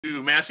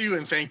Matthew,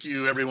 and thank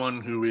you everyone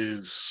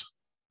who's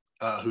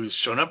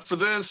shown up for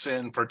this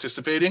and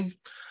participating.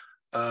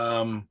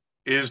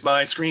 Is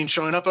my screen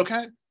showing up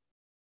okay?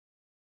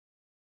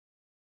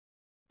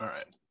 All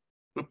right.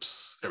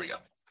 Oops, there we go.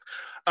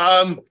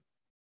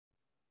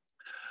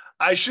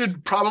 I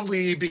should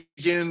probably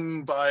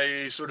begin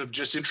by sort of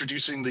just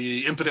introducing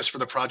the impetus for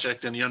the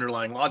project and the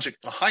underlying logic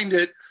behind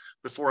it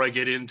before I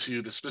get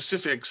into the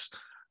specifics.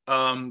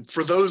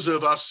 For those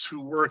of us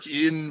who work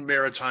in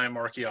maritime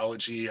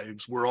archaeology,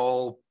 we're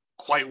all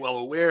quite well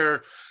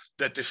aware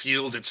that the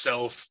field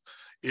itself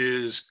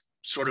is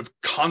sort of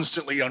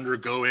constantly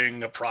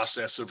undergoing a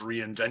process of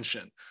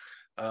reinvention.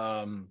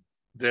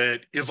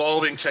 That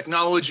evolving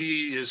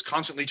technology is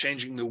constantly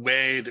changing the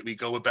way that we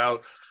go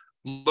about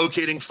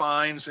locating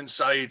finds and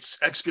sites,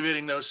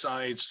 excavating those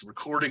sites,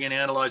 recording and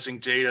analyzing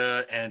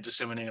data, and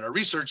disseminating our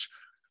research.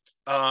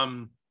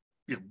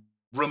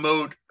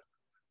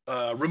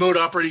 Remote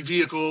operating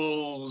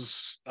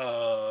vehicles,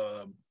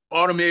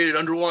 automated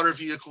underwater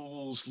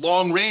vehicles,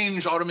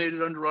 long-range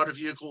automated underwater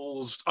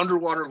vehicles,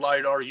 underwater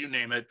LiDAR, you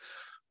name it.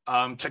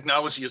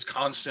 Technology is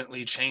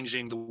constantly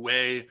changing the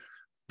way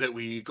that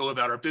we go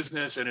about our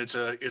business, and it's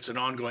an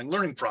ongoing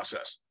learning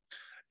process.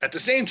 At the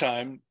same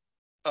time,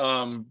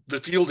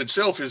 the field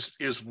itself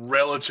is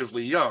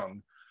relatively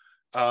young.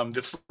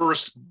 The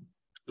first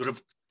sort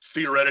of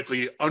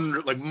theoretically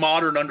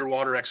modern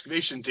underwater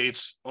excavation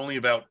dates only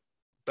about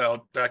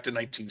back to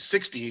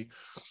 1960,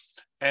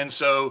 and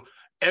so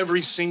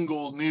every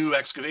single new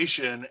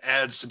excavation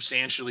adds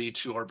substantially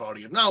to our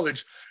body of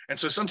knowledge, and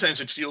so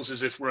sometimes it feels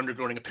as if we're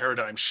undergoing a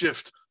paradigm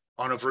shift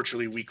on a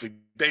virtually weekly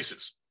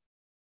basis.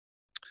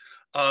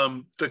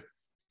 The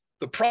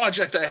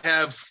project I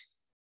have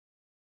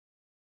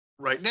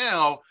right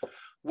now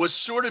was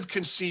sort of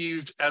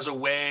conceived as a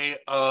way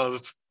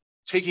of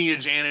taking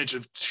advantage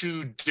of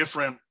two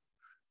different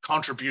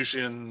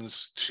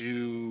contributions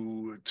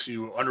to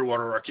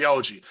underwater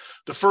archaeology.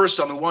 The first,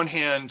 on the one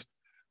hand,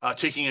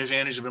 taking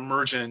advantage of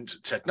emergent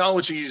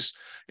technologies,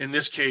 in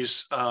this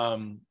case,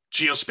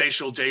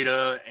 geospatial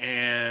data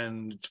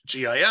and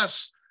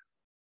GIS.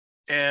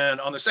 And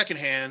on the second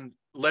hand,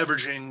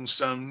 leveraging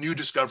some new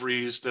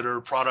discoveries that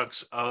are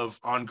products of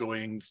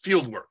ongoing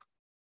fieldwork.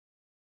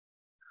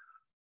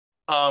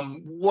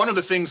 One of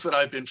the things that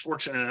I've been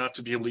fortunate enough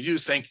to be able to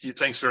use,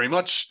 thanks very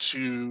much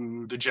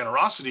to the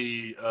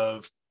generosity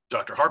of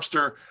Dr.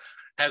 Harpster,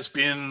 has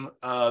been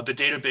the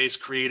database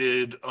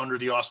created under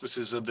the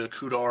auspices of the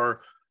KUDAR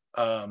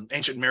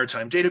Ancient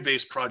Maritime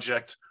Database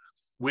Project,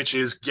 which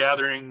is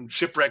gathering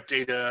shipwreck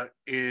data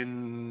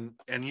and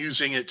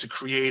using it to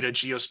create a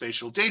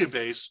geospatial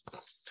database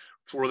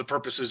for the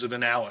purposes of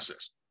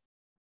analysis.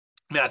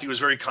 Matthew was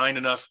very kind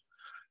enough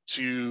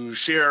to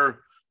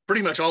share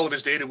pretty much all of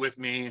his data with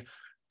me,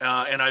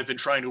 and I've been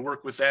trying to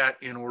work with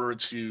that in order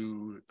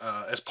to,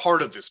 as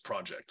part of this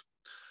project.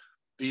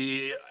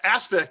 The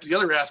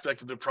other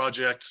aspect of the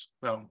project,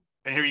 well,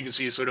 and here you can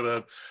see sort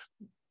of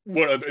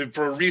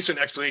for a recent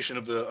explanation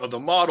of the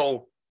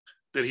model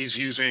that he's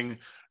using.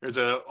 There's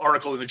an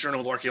article in the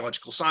Journal of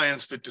Archaeological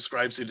Science that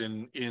describes it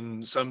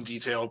in some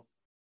detail.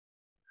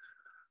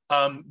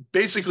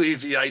 Basically,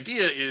 the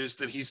idea is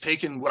that he's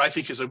taken what I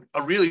think is a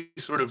really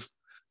sort of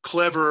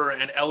clever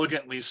and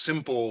elegantly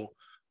simple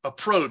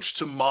approach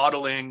to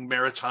modeling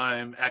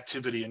maritime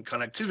activity and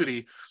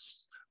connectivity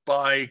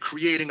by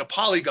creating a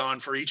polygon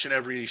for each and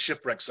every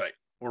shipwreck site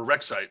or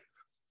wreck site.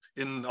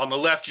 On the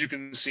left, you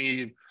can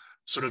see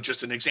sort of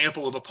just an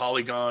example of a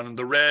polygon.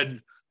 The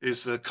red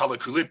is the Kala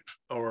Kulip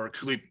or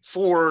Kulip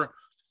 4,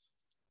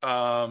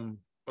 a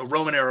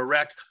Roman era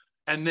wreck.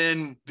 And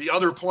then the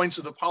other points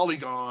of the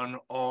polygon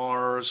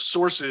are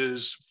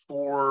sources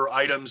for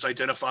items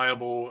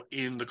identifiable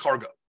in the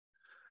cargo.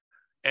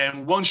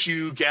 And once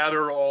you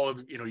gather all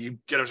of, you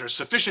get a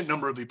sufficient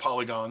number of the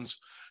polygons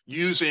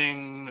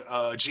using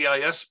a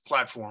GIS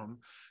platform,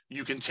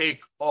 you can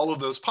take all of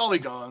those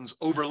polygons,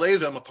 overlay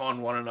them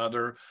upon one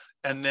another,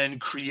 and then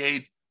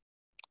create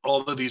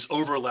all of these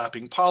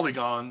overlapping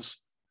polygons.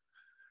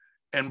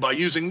 And by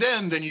using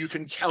them, then you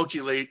can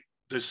calculate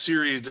the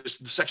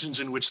sections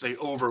in which they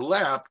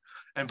overlap.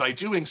 And by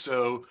doing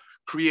so,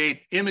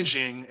 create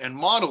imaging and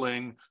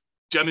modeling,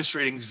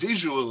 demonstrating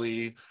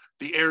visually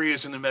the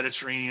areas in the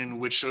Mediterranean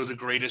which show the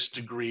greatest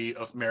degree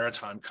of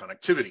maritime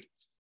connectivity.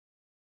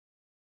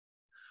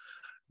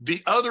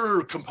 The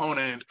other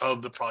component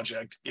of the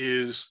project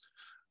is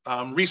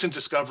recent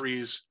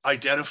discoveries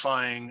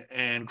identifying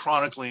and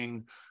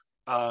chronicling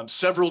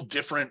several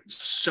different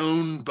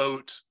sewn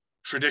boat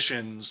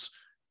traditions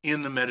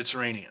in the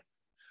Mediterranean.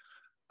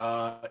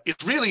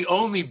 It's really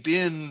only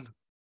been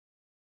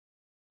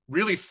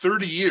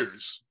 30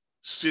 years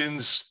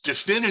since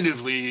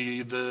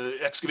definitively the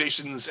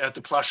excavations at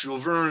the Place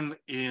Jules Verne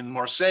in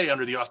Marseille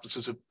under the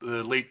auspices of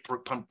the late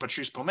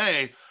Patrice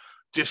Pommet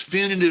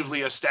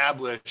definitively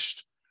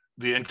established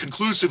and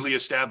conclusively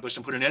established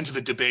and put an end to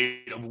the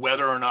debate of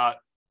whether or not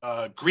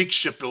early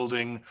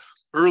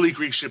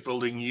Greek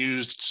shipbuilding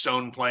used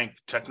sewn plank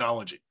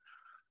technology.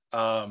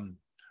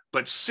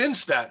 But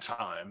since that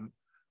time,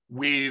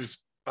 we've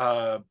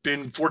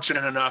been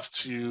fortunate enough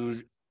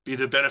to be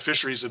the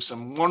beneficiaries of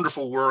some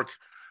wonderful work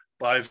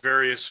by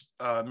various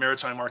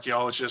maritime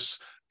archaeologists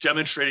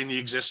demonstrating the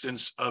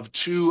existence of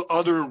two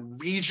other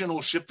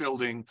regional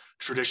shipbuilding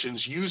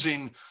traditions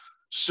using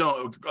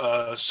sewn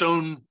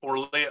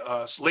or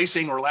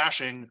lacing or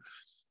lashing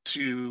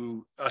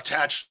to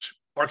attach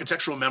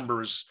architectural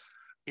members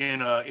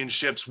in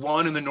ships,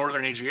 one in the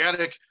Northern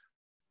Adriatic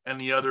and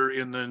the other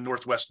in the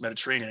Northwest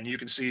Mediterranean. And you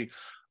can see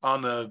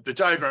on the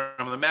diagram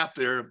on the map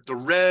there, the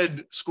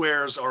red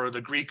squares are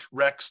the Greek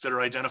wrecks that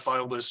are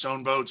identifiable as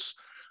sewn boats.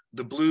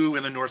 The blue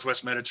in the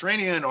Northwest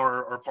Mediterranean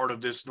are part of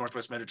this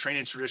Northwest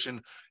Mediterranean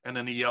tradition, and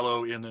then the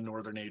yellow in the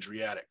Northern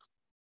Adriatic.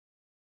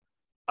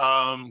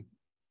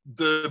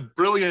 The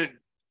brilliant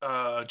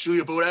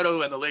Giulio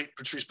Boeto and the late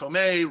Patrice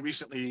Pomé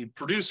recently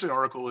produced an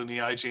article in the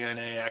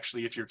IJNA,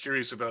 actually, if you're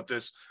curious about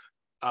this,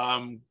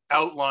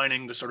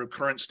 outlining the sort of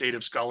current state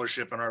of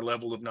scholarship and our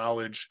level of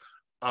knowledge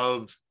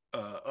of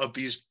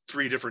these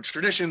three different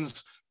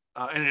traditions.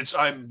 And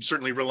I'm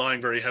certainly relying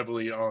very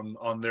heavily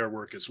on their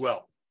work as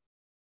well.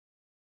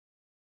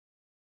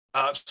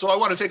 So I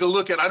want to take a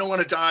look at, I don't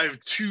want to dive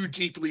too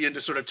deeply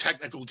into sort of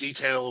technical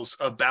details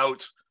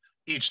about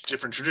each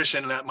different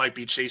tradition. That might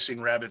be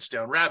chasing rabbits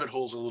down rabbit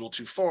holes a little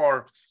too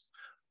far.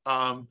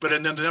 But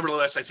and then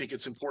nevertheless, I think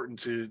it's important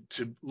to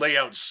lay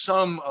out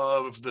some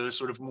of the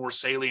sort of more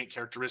salient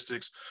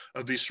characteristics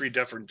of these three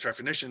different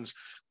definitions.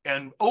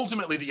 And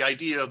ultimately, the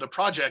idea of the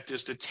project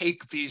is to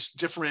take these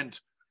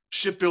different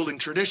shipbuilding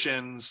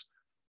traditions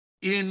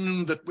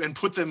and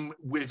put them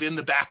within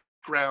the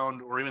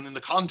background or even in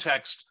the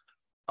context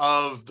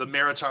of the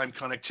maritime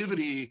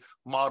connectivity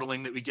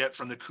modeling that we get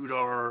from the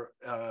KUDAR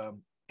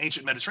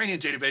Ancient Mediterranean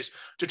database,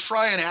 to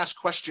try and ask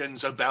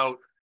questions about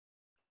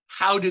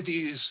how did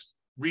these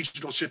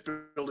regional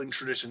shipbuilding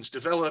traditions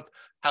develop?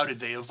 How did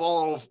they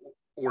evolve,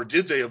 or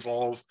did they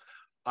evolve?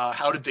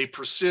 How did they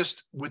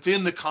persist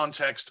within the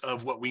context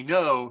of what we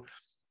know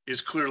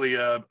is clearly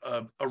a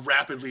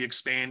rapidly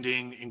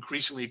expanding,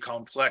 increasingly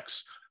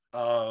complex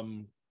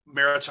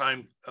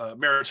maritime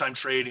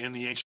trade in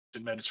the ancient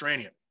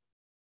Mediterranean?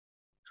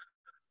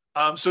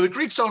 So the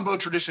Greek sewn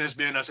boat tradition has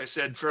been, as I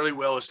said, fairly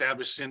well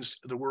established since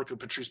the work of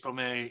Patrice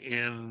Pomé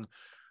in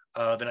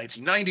the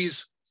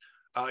 1990s.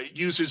 It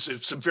uses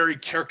some very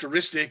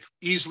characteristic,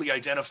 easily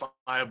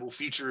identifiable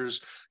features,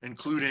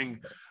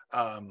 including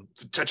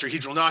the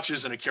tetrahedral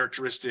notches and a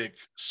characteristic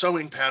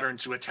sewing pattern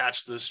to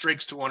attach the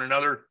strakes to one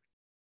another.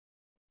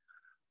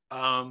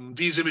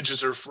 These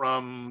images are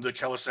from the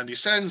Cala San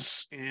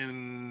Vicente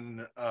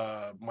in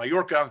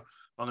Mallorca,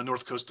 on the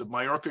north coast of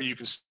Mallorca. You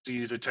can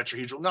see the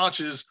tetrahedral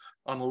notches.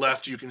 On the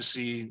left, you can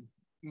see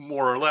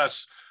more or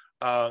less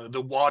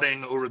the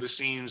wadding over the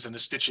seams and the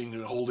stitching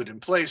to hold it in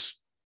place.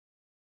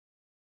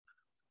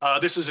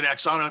 This is an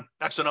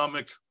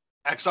axonometric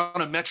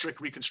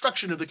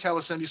reconstruction of the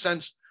Cala San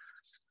Vicente.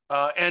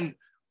 And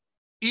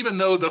even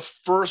though the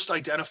first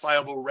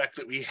identifiable wreck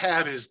that we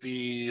have is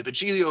the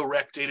Giglio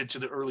wreck dated to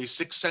the early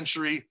 6th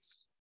century,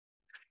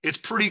 it's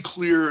pretty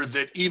clear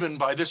that even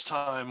by this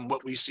time,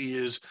 what we see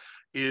is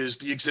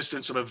the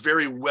existence of a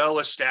very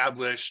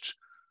well-established,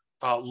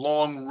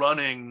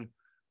 long-running,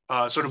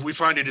 we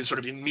find it in sort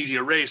of in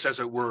media res, as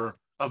it were,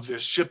 of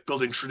this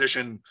shipbuilding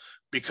tradition,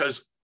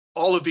 because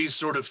all of these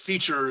sort of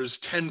features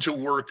tend to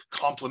work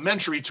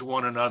complementary to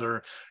one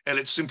another, and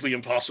it's simply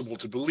impossible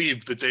to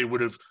believe that they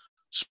would have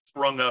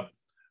sprung up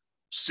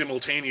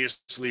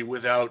simultaneously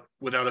without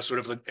a sort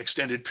of an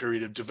extended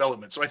period of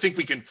development. So I think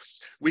we can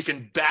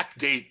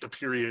backdate the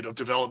period of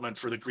development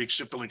for the Greek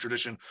shipbuilding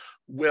tradition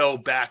well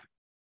back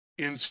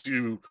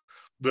into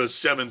the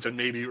 7th and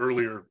maybe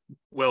earlier.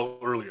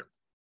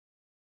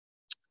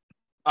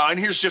 And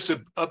here's just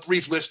a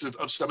brief list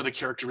of some of the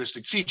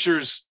characteristic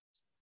features.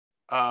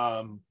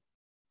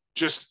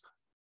 It's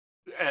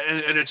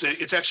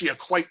actually a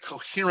quite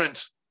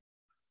cohesive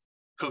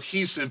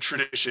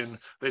tradition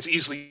that's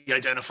easily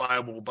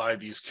identifiable by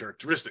these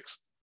characteristics.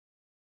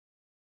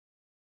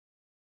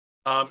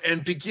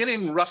 And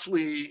beginning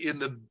roughly in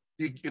the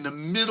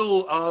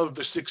middle of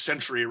the 6th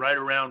century, right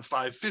around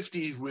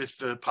 550, with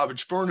the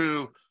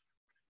Pavic-Bornu,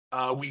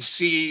 we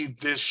see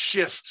this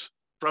shift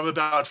from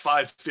about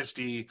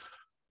 550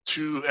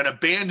 to an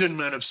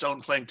abandonment of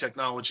sewn plank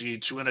technology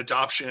to an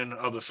adoption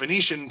of a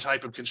Phoenician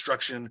type of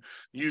construction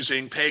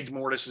using pegged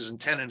mortises and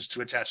tenons to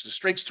attach the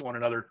strakes to one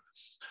another,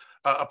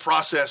 a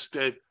process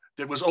that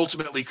was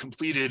ultimately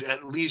completed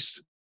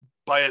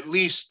by at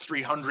least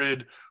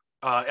 300,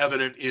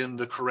 evident in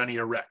the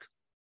Kyrenia wreck.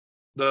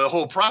 The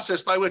whole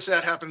process by which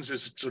that happens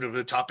is sort of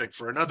a topic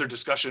for another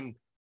discussion,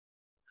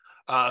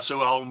 so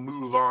I'll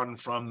move on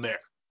from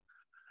there.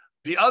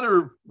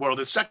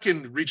 The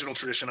second regional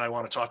tradition I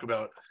want to talk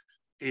about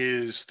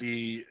is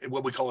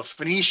what we call a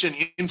Phoenician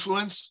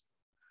influence,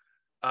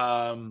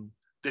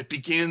 that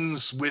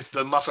begins with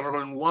the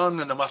Matharon I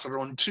and the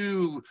Matharon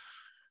II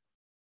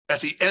at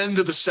the end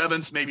of the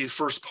 7th, maybe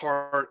first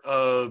part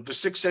of the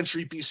 6th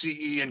century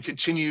BCE, and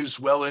continues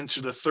well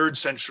into the 3rd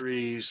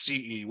century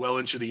CE, well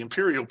into the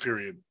imperial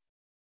period.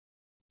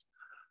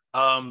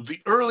 The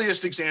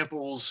earliest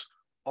examples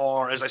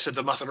are, as I said,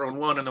 the Matharon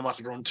 1 and the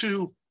Matharon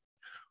 2,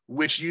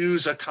 which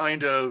use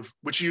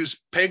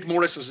pegged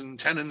mortises and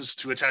tenons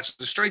to attach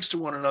the strakes to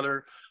one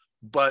another,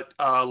 but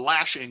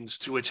lashings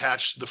to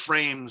attach the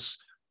frames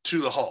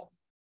to the hull.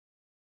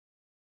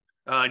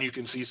 And you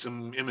can see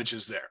some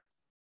images there.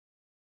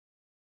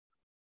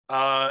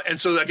 And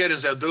so again,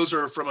 is that those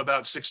are from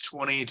about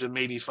 620 to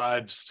maybe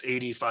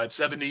 580,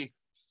 570.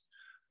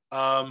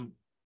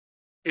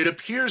 It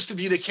appears to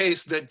be the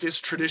case that this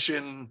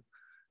tradition,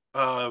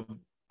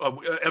 evident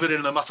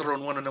in the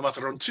Matharon 1 and the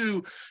Matharon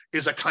 2,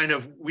 is a kind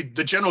of,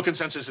 the general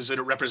consensus is that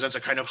it represents a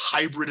kind of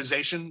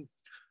hybridization,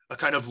 a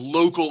kind of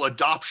local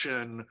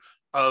adoption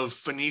of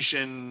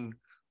Phoenician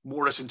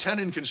mortise and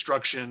tenon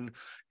construction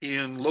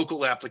in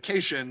local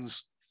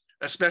applications,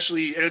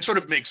 especially, and it sort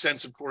of makes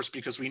sense, of course,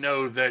 because we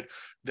know that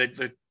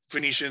the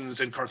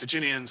Phoenicians and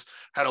Carthaginians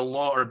had a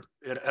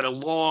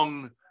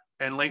long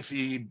and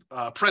lengthy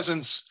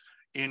presence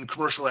in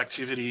commercial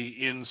activity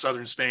in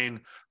southern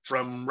Spain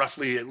from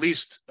roughly at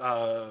least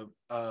the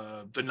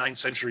 9th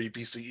century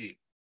BCE.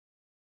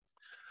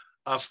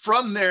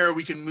 From there,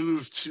 we can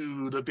move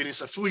to the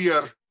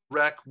Benisafulla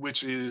wreck,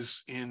 which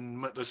is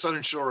in the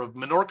southern shore of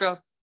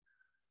Minorca.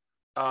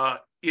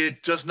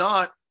 It does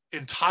not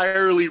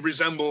entirely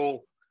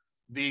resemble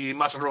the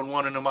Matharon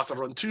 1 and the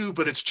Matharon 2,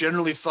 but it's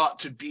generally thought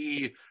to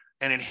be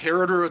an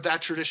inheritor of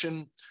that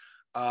tradition.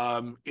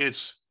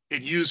 It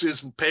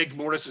uses pegged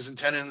mortises and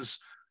tenons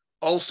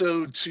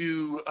also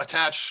to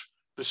attach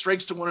the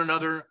strakes to one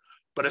another,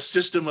 but a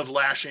system of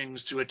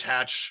lashings to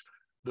attach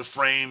the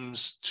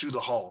frames to the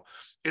hull.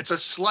 It's a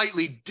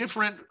slightly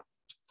different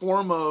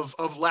form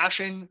of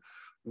lashing,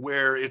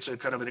 where it's a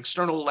kind of an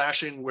external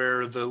lashing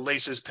where the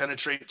laces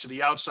penetrate to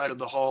the outside of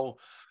the hull.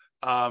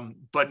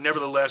 But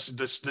nevertheless,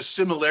 the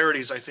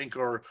similarities, I think,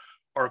 are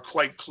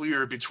quite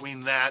clear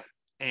between that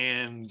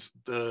and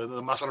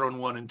the Matharon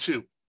 1 and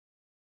 2.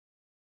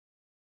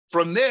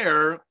 From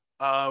there,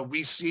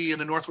 we see in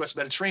the Northwest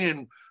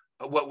Mediterranean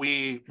what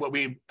we're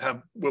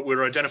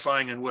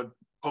identifying and what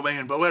Pomé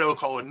and Boedo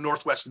call a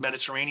Northwest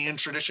Mediterranean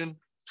tradition.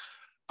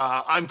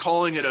 I'm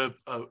calling it a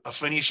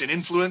Phoenician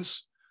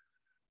influence,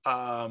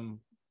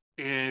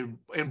 in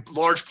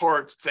large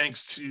part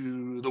thanks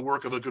to the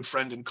work of a good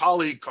friend and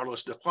colleague,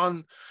 Carlos de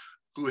Juan,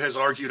 who has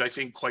argued, I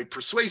think, quite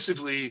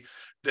persuasively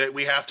that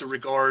we have to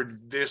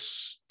regard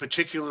this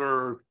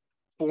particular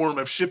form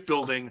of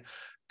shipbuilding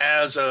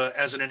as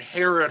an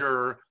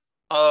inheritor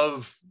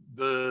of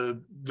the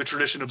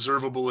tradition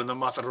observable in the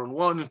Matharon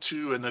 1,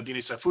 2, and the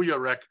Benisafulla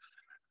wreck.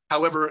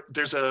 However,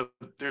 there's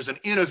an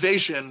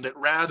innovation that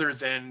rather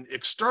than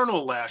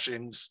external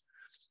lashings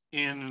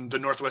in the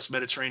Northwest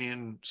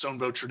Mediterranean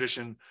sewn-boat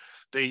tradition,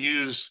 they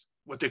use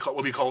what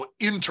we call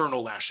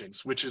internal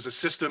lashings, which is a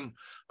system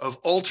of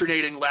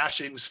alternating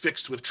lashings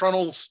fixed with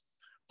trunnels,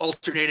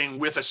 alternating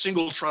with a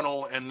single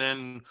trunnel, and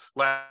then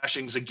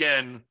lashings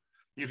again.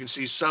 You can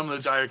see some of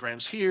the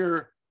diagrams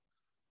here.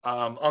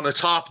 On the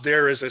top,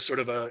 there is a sort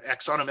of a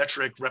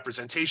axonometric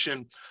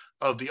representation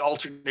of the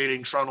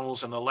alternating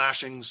trunnels and the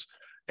lashings,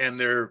 and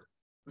they're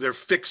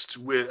fixed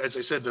with, as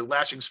I said, the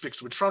lashings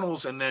fixed with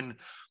trunnels, and then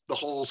the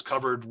holes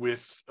covered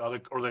with,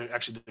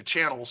 the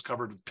channels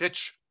covered with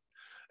pitch.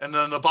 And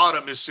then the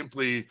bottom is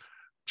simply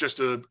just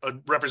a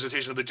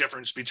representation of the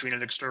difference between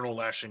an external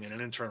lashing and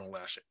an internal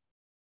lashing.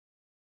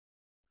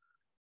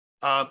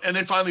 And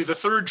then finally, the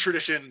third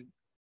tradition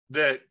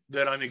that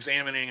I'm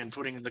examining and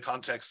putting in the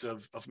context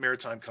of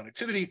maritime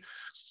connectivity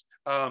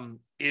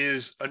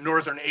is a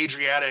Northern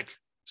Adriatic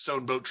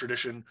sewn boat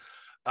tradition.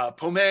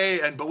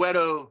 Pomé and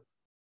Boedo,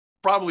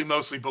 probably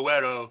mostly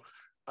Boedo,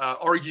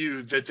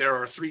 argue that there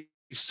are three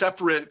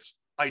separate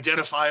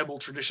identifiable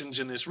traditions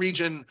in this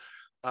region.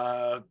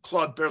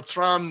 Claude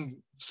Bertrand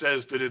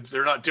says that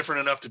they're not different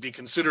enough to be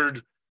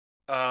considered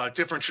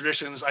different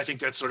traditions. I think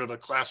that's sort of a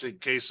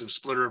classic case of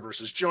splitter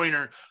versus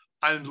joiner.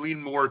 I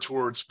lean more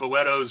towards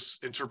Boedo's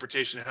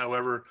interpretation,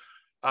 however,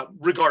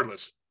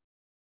 regardless.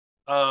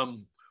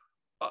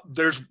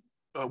 There's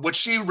what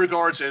she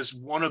regards as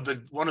one of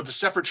the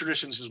separate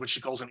traditions is what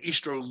she calls an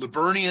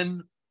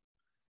Istro-Liburnian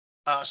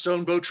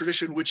sewn boat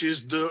tradition, which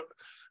is the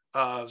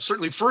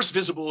certainly first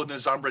visible in the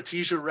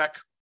Zambratija wreck,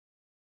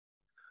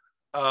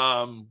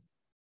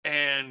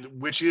 and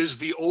which is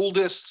the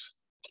oldest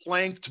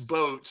planked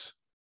boat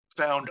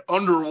found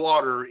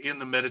underwater in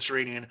the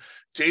Mediterranean,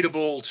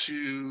 datable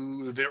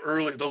to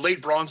the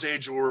late Bronze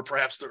Age or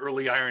perhaps the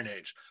early Iron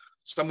Age,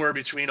 somewhere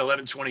between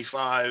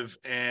 1125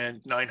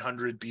 and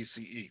 900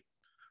 BCE.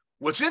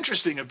 What's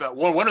interesting about,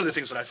 one of the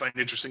things that I find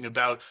interesting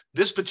about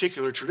this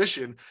particular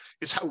tradition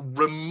is how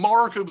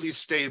remarkably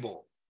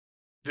stable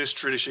this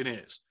tradition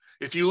is.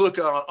 If you look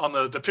on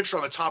the picture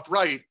on the top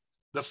right,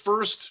 the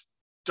first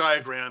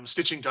diagram,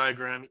 stitching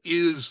diagram,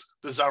 is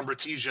the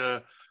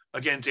Zambratija,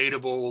 again,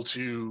 datable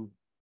to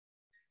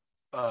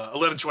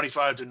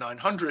 1125 to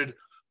 900.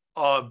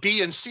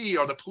 B and C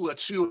are the Pula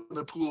 2 and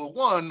the Pula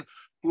 1,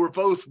 who are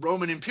both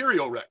Roman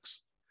imperial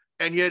wrecks.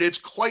 And yet it's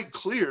quite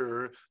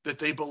clear that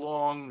they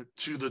belong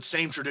to the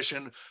same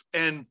tradition,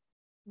 and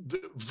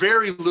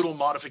very little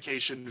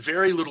modification,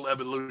 very little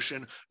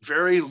evolution,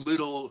 very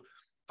little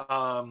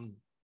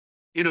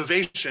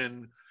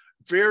innovation,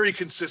 very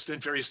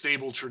consistent, very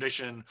stable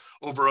tradition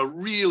over a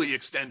really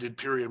extended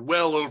period,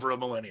 well over a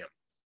millennium.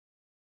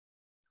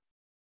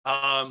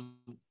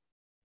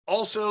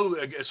 Also,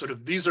 sort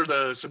of these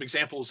are some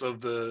examples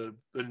of the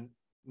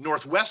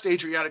Northwest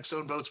Adriatic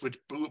zone boats, which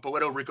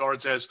Boedo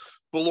regards as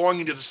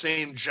belonging to the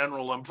same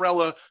general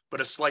umbrella,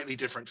 but a slightly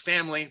different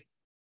family,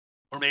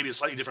 or maybe a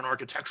slightly different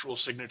architectural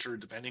signature,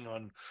 depending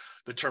on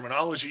the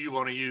terminology you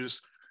want to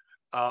use.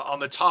 On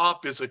the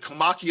top is the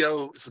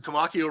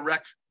Comacchio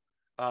wreck,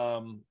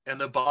 and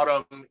the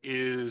bottom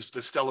is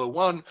the Stella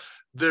 1.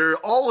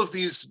 All of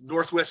these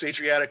Northwest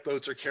Adriatic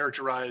boats are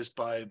characterized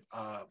by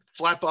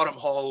flat bottom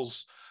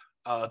hulls.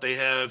 They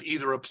have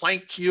either a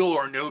plank keel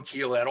or no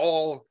keel at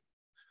all,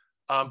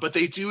 but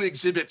they do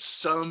exhibit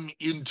some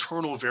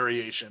internal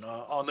variation.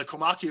 On the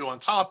Comacchio on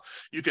top,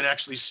 you can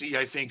actually see,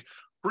 I think,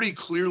 pretty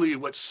clearly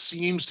what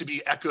seems to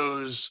be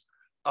echoes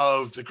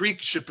of the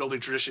Greek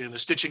shipbuilding tradition in the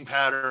stitching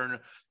pattern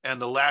and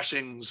the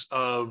lashings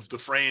of the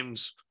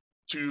frames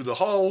to the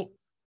hull.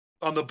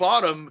 On the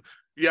bottom,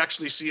 you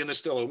actually see in the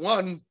Stella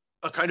 1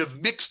 a kind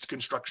of mixed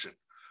construction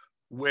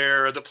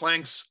where the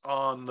planks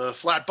on the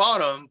flat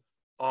bottom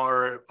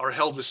are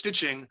held with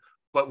stitching,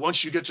 but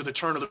once you get to the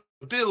turn of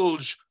the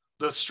bilge,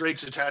 the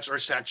strakes are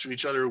stacked to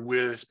each other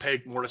with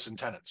peg, mortise, and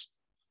tenons.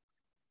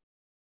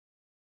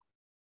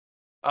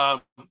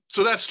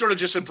 So that's sort of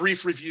just a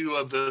brief review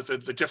of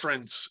the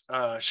different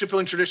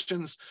shipbuilding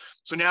traditions.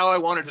 So now I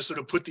wanted to sort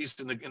of put these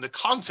in the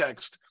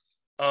context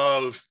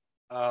of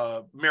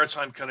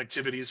maritime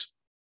connectivities.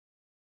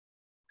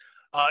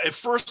 At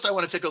first, I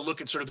want to take a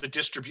look at sort of the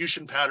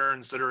distribution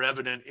patterns that are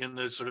evident in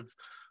the sort of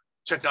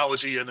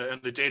technology and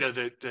the data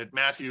that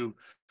Matthew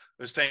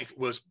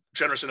was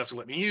generous enough to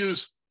let me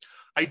use.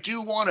 I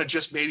do want to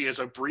just maybe as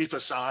a brief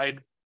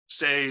aside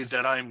say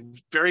that I'm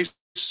very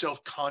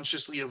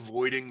self-consciously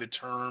avoiding the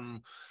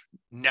term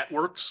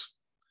networks.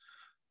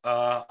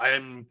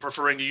 I'm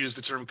preferring to use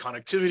the term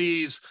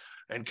connectivities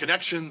and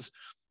connections,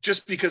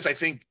 just because I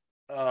think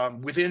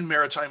within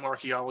maritime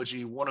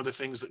archaeology, one of the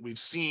things that we've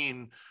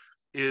seen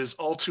is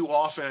all too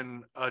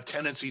often a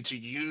tendency to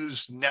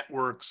use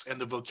networks and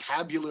the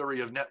vocabulary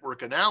of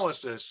network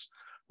analysis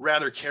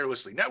rather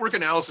carelessly. Network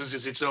analysis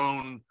is its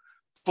own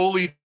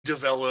fully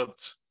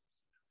developed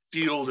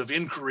field of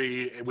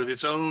inquiry with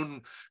its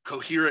own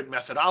coherent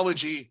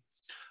methodology.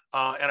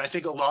 And I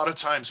think a lot of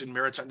times in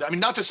maritime, I mean,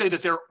 not to say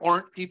that there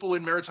aren't people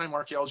in maritime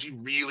archaeology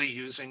really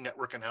using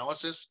network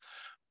analysis,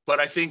 but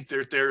I think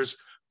there's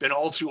been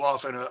all too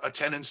often a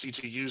tendency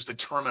to use the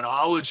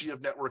terminology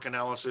of network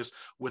analysis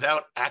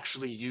without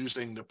actually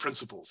using the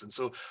principles. And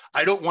so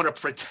I don't want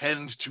to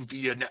pretend to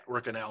be a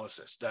network analyst.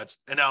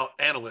 It's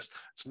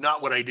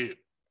not what I do.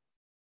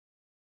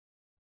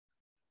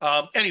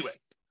 Anyway,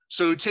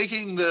 so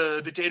taking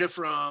the data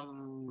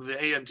from the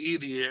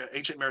AMD, the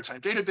Ancient Maritime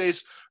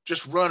Database,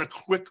 just run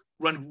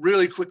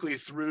really quickly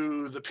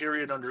through the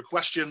period under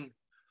question.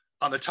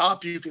 On the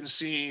top, you can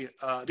see,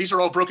 these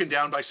are all broken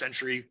down by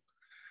century.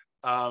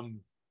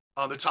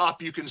 On the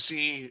top, you can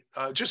see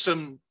just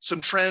some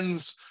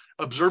trends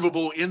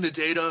observable in the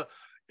data.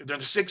 In the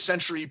 6th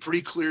century,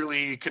 pretty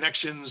clearly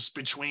connections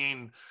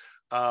between,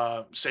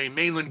 say,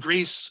 mainland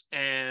Greece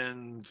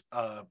and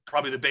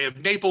probably the Bay of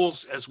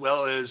Naples, as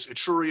well as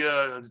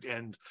Etruria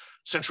and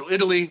central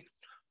Italy.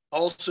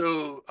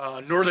 Also,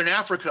 Northern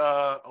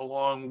Africa,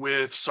 along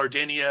with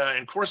Sardinia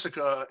and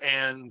Corsica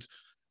and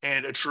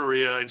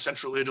Etruria and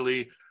central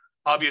Italy,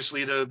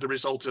 obviously the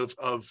result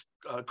of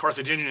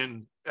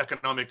Carthaginian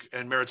economic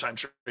and maritime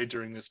trade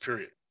during this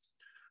period.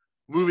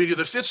 Moving to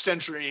the 5th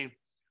century,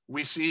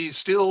 we see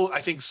still,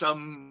 I think,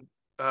 some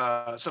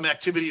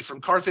activity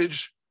from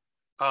Carthage,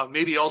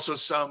 maybe also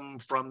some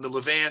from the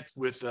Levant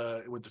with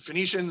the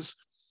Phoenicians,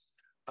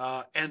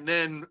 and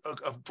then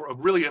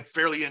a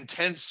fairly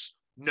intense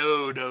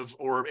node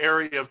or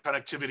area of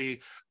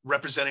connectivity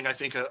representing, I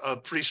think, a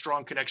pretty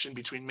strong connection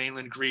between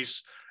mainland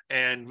Greece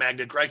and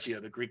Magna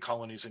Graecia, the Greek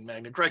colonies in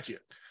Magna Graecia.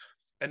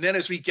 And then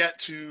as we get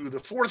to the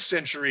 4th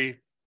century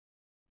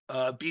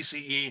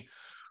BCE,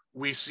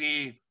 we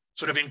see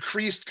sort of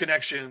increased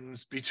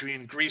connections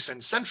between Greece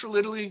and central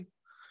Italy,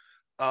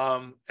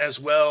 as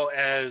well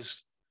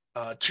as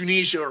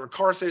Tunisia or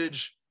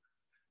Carthage,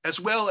 as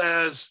well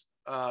as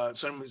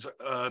some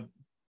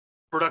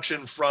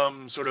production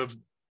from sort of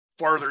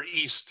farther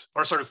east,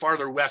 or sort of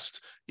farther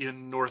west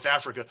in North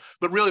Africa,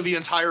 but really the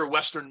entire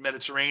Western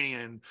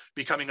Mediterranean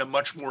becoming a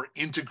much more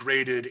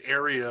integrated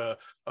area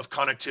of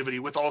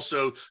connectivity, with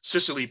also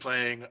Sicily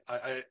playing,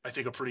 I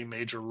think, a pretty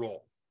major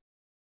role.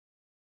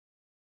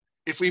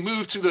 If we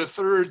move to the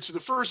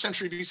 1st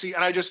century BC,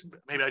 and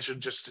maybe I should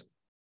just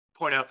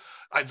point out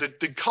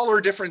the color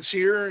difference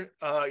here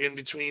in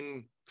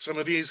between some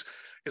of these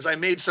is I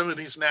made some of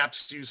these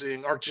maps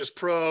using ArcGIS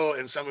Pro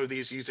and some of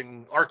these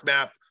using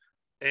ArcMap.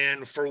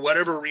 And for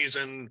whatever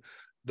reason,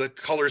 the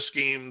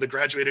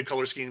graduated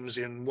color schemes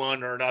in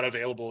one are not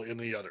available in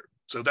the other.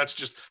 So that's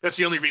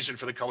the only reason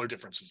for the color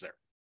differences there.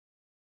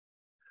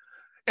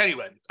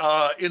 Anyway,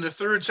 in the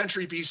 3rd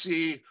century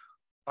BC,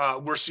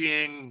 we're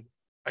seeing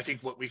I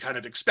think what we kind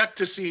of expect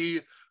to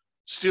see.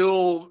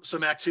 Still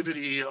some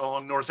activity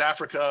along North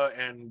Africa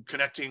and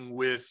connecting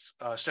with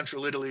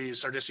central Italy,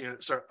 Sardinia,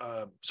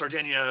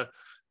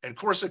 and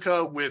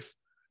Corsica with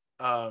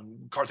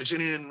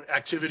Carthaginian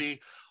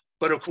activity.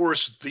 But of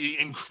course, the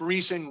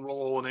increasing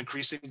role and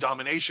increasing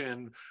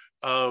domination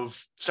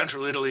of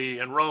central Italy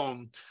and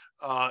Rome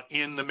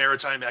in the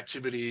maritime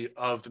activity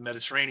of the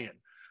Mediterranean.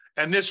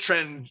 And this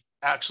trend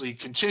actually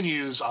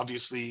continues,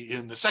 obviously,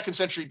 in the 2nd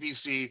century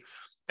BC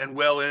and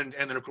and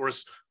then, of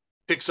course,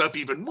 picks up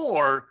even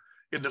more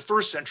in the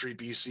 1st century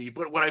BC.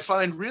 But what I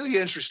find really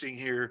interesting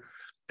here,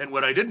 and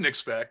what I didn't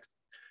expect,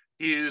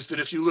 is that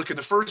if you look in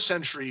the 1st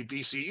century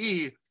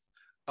BCE,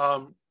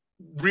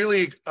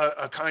 really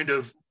a kind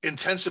of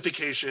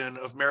intensification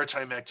of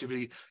maritime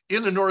activity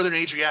in the Northern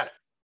Adriatic.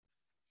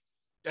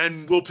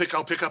 And I'll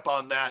pick up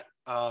on that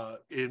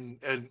in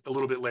a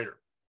little bit later.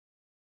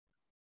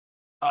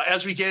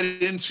 As we get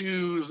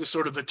into the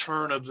sort of the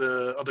turn of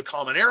the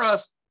Common Era,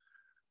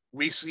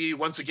 we see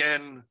once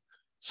again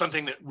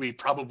something that we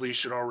probably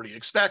should already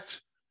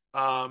expect,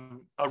 a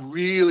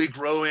really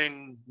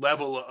growing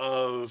level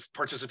of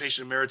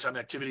participation in maritime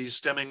activities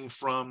stemming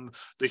from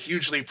the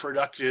hugely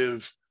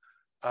productive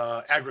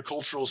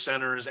agricultural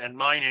centers and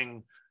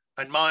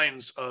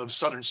mines of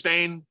southern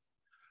Spain.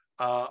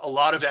 A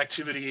lot of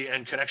activity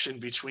and connection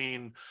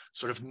between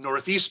sort of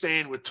northeast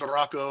Spain with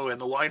Tarraco and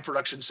the wine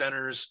production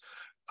centers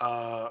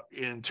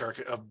in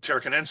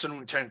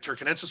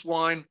Tarraconensis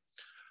wine.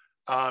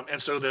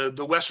 And so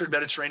the Western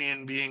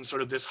Mediterranean being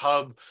sort of this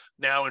hub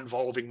now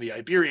involving the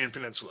Iberian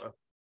Peninsula.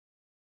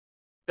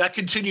 That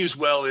continues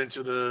well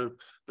into the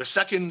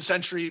 2nd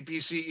century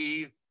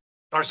BCE,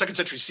 or 2nd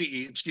century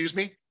CE, excuse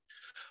me.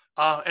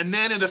 And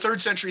then in the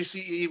 3rd century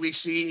CE, we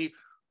see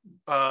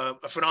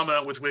a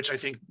phenomenon with which I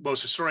think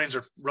most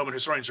Roman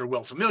historians are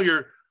well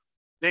familiar,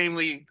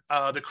 namely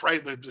the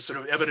sort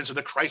of evidence of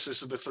the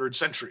crisis of the 3rd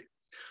century,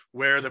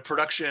 where the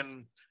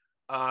production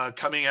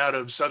coming out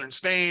of southern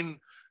Spain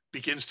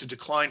begins to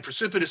decline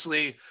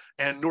precipitously,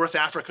 and North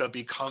Africa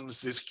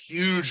becomes this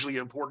hugely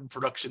important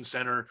production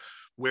center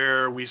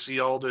where we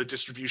see all the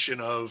distribution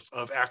of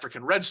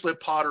African red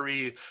slip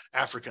pottery,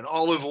 African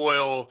olive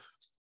oil,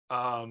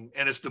 and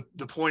it's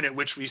the point at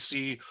which we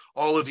see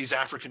all of these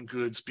African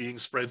goods being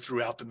spread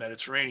throughout the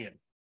Mediterranean.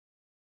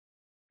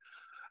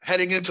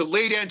 Heading into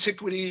late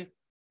antiquity,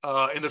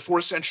 in the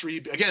 4th century,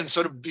 again,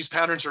 sort of these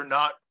patterns are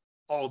not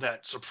all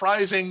that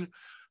surprising.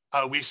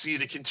 We see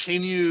the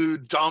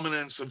continued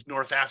dominance of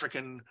North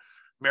African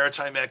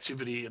maritime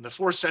activity in the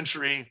 4th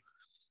century.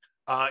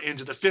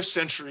 Into the 5th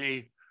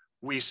century,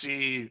 we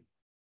see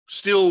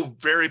still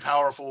very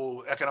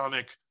powerful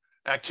economic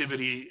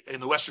activity in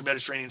the Western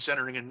Mediterranean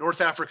centering in North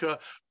Africa,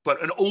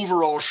 but an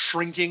overall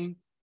shrinking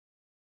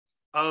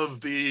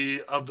of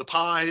the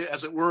pie,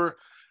 as it were,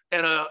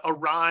 and a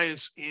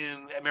rise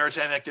in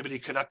maritime activity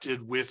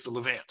connected with the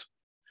Levant.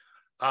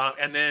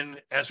 And then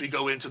as we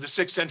go into the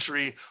 6th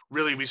century,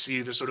 really we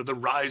see the sort of the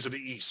rise of the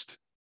East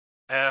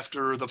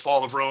after the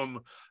fall of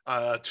Rome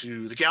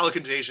to the Gallic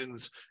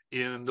invasions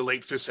in the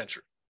late 5th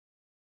century.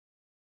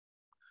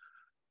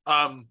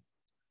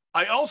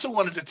 I also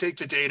wanted to take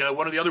the data,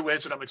 one of the other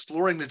ways that I'm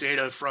exploring the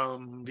data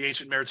from the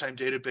Ancient Maritime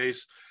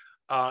Database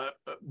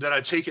that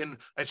I've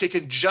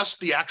taken just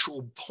the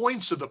actual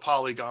points of the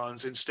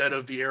polygons instead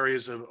of the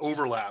areas of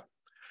overlap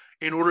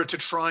in order to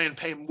try and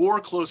pay more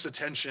close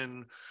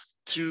attention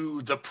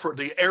to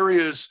the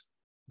areas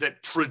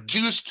that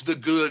produced the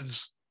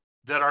goods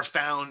that are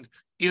found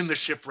in the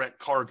shipwreck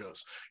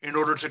cargoes, in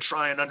order to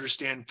try and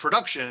understand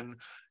production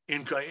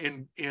in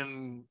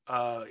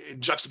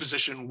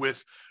juxtaposition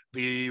with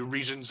the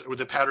regions or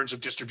the patterns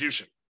of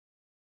distribution.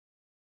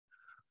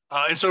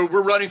 And so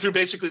we're running through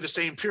basically the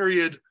same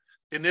period.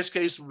 In this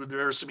case,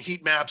 there are some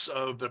heat maps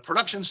of the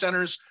production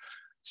centers.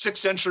 6th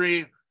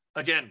century,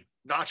 again,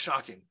 not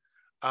shocking.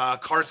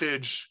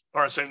 Carthage,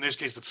 or sorry, in this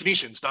case, the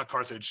Phoenicians, not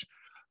Carthage.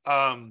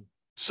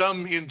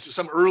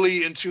 Some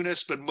early in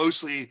Tunis, but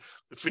mostly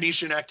the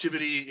Phoenician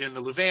activity in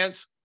the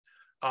Levant.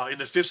 In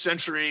the 5th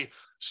century,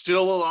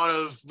 still a lot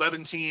of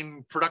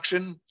Levantine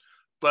production,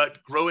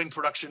 but growing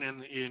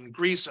production in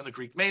Greece and the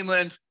Greek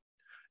mainland.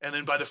 And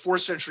then by the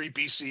 4th century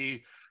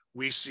BC,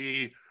 we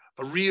see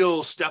a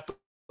real step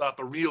up,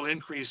 a real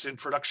increase in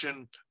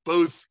production,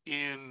 both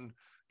in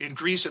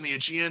Greece and the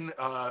Aegean,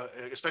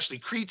 especially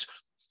Crete,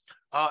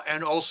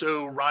 and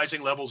also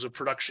rising levels of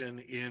production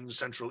in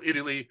central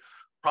Italy,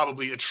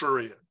 probably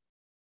Etruria.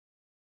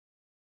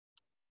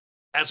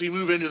 As we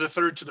move into the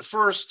 3rd to the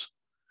 1st,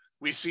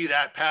 we see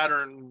that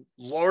pattern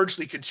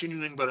largely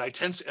continuing, but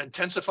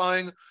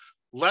intensifying.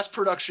 Less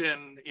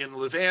production in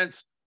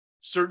Levant,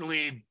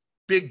 certainly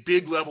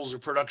big levels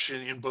of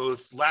production in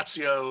both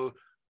Lazio,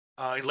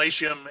 in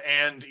Latium,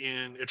 and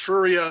in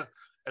Etruria,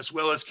 as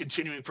well as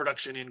continuing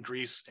production in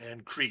Greece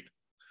and Crete.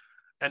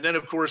 And then,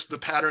 of course, the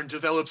pattern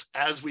develops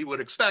as we would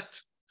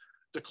expect,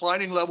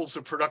 declining levels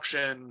of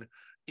production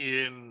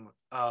in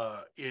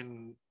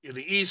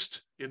the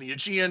East, in the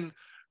Aegean,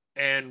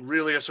 and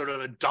really a sort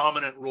of a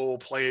dominant role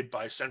played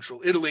by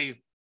central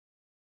Italy.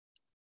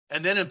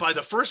 And then by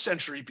the 1st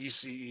century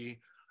BCE,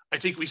 I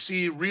think we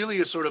see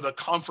really a sort of a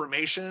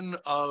confirmation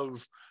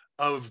of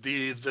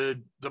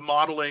the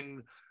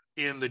modeling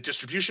in the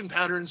distribution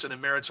patterns and the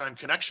maritime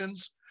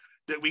connections,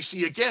 that we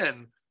see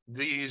again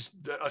a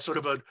sort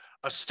of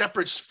a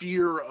separate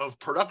sphere of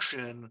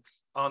production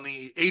on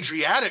the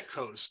Adriatic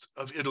coast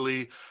of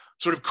Italy,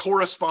 sort of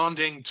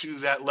corresponding to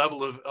that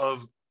level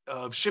of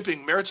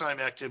shipping maritime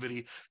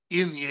activity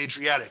in the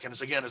Adriatic. And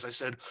as I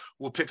said,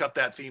 we'll pick up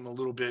that theme a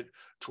little bit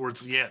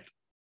towards the end.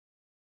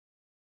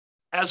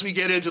 As we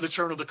get into the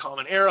turn of the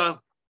Common Era,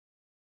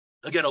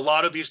 again, a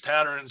lot of these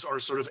patterns are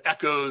sort of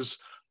echoes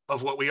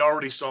of what we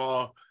already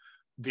saw,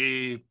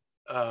 the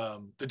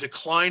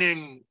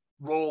declining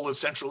role of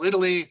central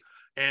Italy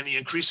and the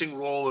increasing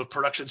role of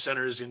production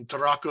centers in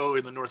Tarraco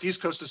in the northeast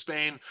coast of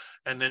Spain,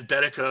 and then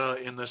Betica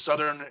in the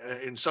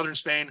southern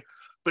Spain.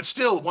 But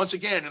still, once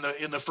again,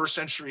 in the 1st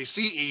century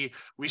CE,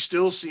 we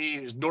still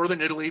see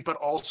northern Italy, but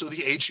also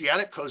the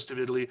Adriatic coast of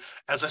Italy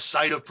as a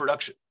site of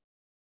production.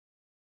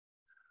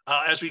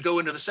 As we go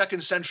into the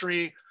 2nd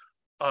century,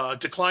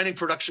 declining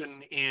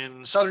production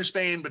in southern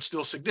Spain, but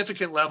still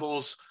significant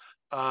levels,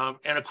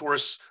 and of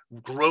course,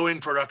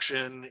 growing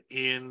production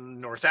in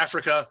North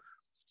Africa,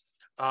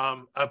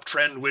 a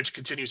trend which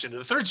continues into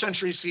the 3rd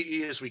century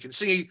CE, as we can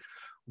see,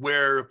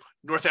 where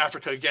North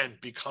Africa, again,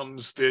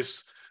 becomes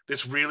this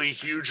really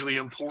hugely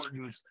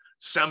important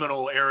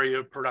seminal area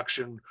of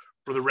production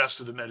for the rest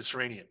of the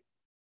Mediterranean.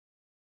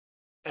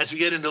 As we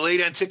get into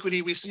late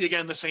antiquity, we see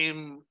again the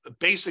same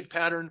basic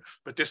pattern,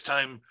 but this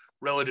time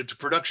relative to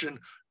production.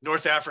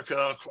 North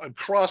Africa,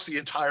 across the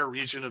entire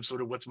region of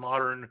sort of what's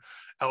modern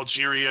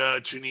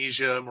Algeria,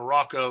 Tunisia,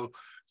 Morocco,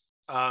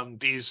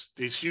 these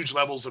huge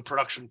levels of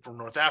production from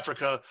North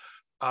Africa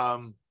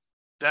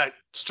that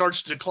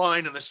starts to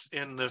decline in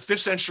the 5th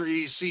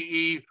century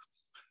CE,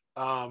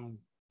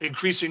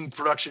 increasing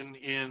production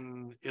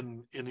in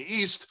the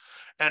East,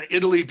 and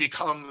Italy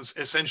becomes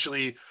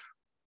essentially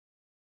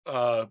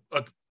a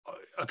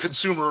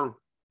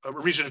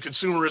region of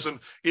consumerism,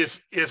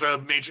 if a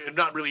major,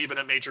 not really even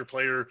a major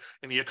player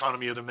in the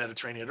economy of the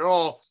Mediterranean at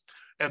all.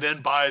 And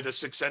then by the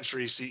 6th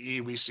century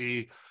CE, we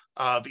see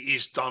the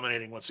East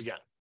dominating once again.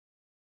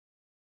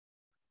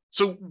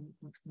 So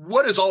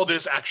what does all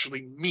this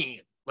actually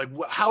mean? Like,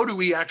 how do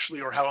we actually,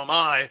 or how am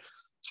I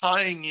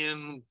tying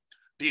in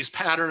these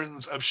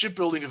patterns of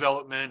shipbuilding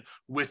development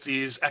with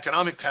these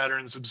economic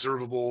patterns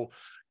observable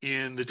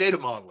in the data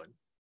modeling?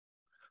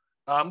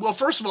 Well,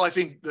 first of all, I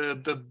think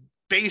the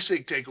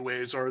basic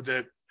takeaways are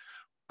that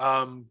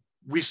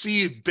we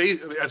see,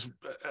 as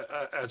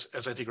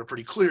I think are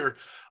pretty clear,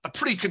 a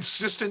pretty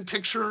consistent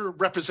picture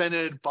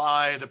represented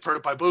by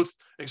both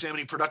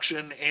examining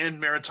production and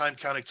maritime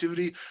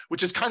connectivity,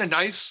 which is kind of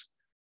nice,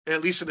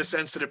 at least in the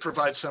sense that it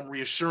provides some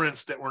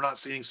reassurance that we're not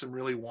seeing some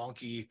really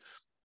wonky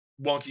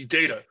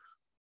data.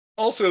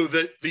 Also,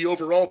 that the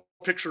overall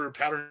picture or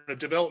pattern of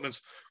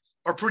developments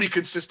are pretty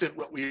consistent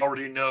with what we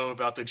already know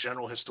about the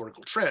general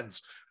historical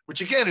trends,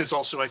 which again is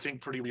also, I think,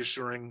 pretty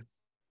reassuring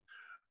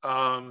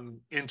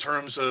in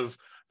terms of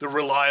the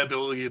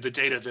reliability of the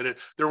data, that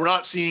we're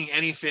not seeing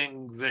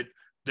anything that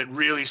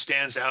really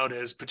stands out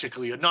as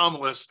particularly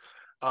anomalous,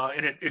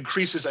 and it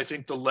increases, I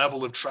think, the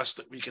level of trust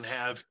that we can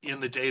have in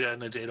the data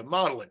and the data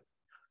modeling.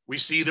 We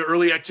see the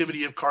early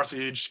activity of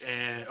Carthage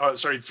and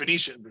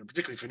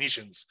particularly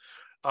Phoenicians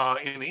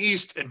in the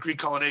East, and Greek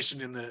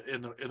colonization in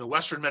the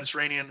Western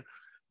Mediterranean,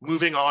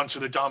 moving on to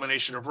the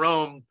domination of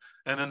Rome,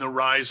 and then the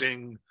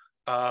rising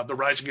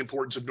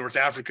importance of North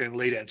Africa in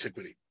late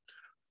antiquity.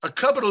 A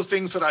couple of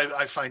things that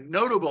I find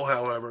notable,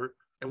 however,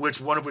 and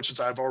one of which, as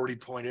I've already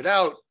pointed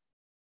out,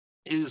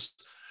 is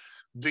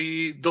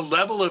the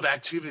level of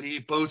activity,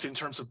 both in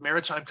terms of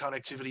maritime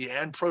connectivity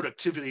and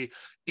productivity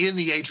in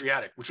the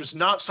Adriatic, which was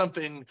not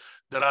something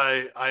that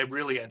I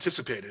really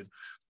anticipated.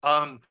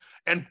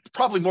 And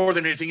probably more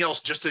than anything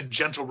else, just a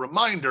gentle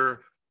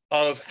reminder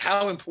of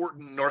how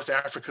important North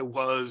Africa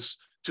was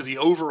to the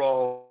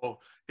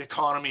overall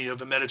economy of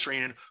the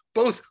Mediterranean,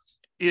 both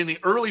in the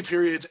early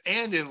periods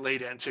and in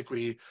late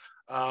antiquity.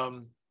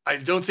 I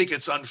don't think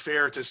it's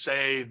unfair to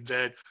say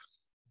that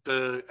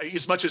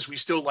as much as we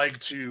still like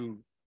to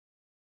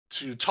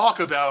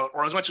talk about,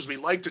 or as much as we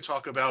like to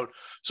talk about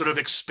sort of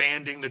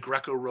expanding the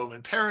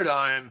Greco-Roman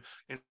paradigm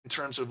in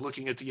terms of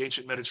looking at the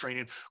ancient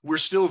Mediterranean, we're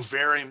still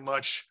very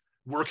much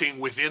working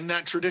within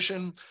that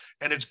tradition.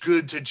 And it's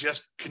good to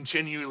just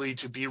continually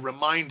to be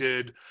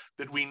reminded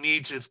that we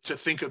need to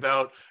think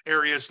about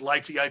areas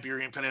like the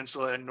Iberian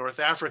Peninsula and North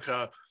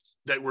Africa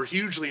that were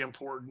hugely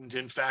important,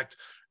 in fact,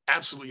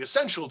 absolutely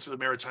essential to the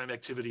maritime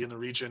activity in the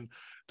region,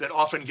 that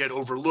often get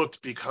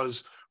overlooked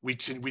because we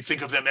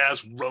think of them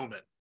as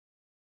Roman.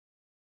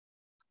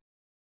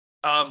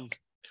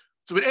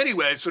 But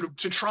anyway, sort of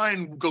to try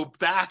and go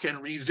back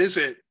and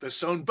revisit the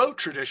sewn boat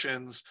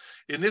traditions,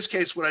 in this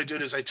case, what I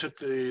did is I took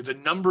the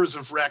numbers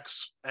of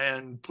wrecks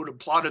and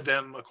plotted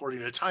them according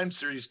to time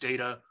series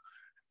data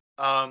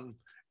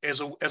as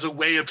a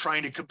way of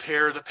trying to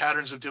compare the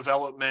patterns of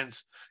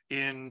development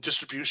in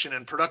distribution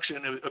and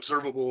production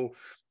observable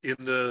in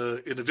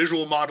the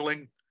visual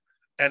modeling.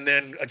 And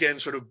then again,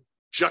 sort of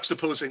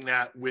juxtaposing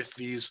that with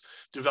these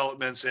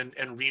developments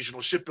and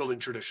regional shipbuilding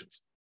traditions.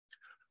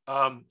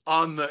 On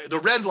the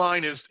red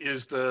line is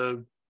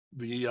the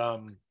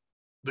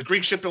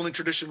Greek shipbuilding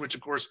tradition, which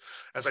of course,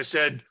 as I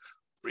said,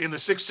 in the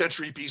 6th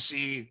century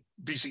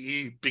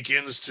BCE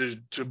begins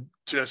to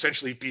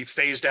essentially be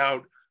phased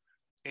out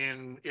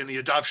in the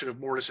adoption of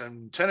mortise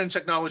and tenon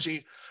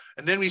technology.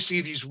 And then we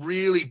see these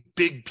really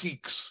big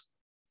peaks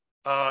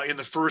in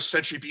the 1st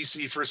century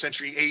BC, 1st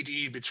century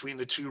AD, between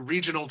the two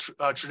regional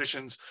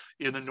traditions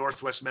in the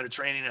Northwest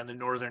Mediterranean and the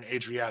Northern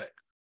Adriatic.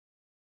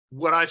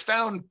 What I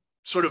found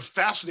sort of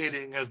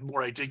fascinating as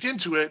more I digged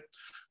into it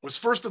was,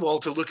 first of all,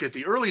 to look at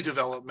the early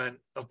development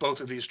of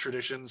both of these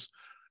traditions.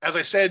 As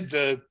I said,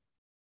 the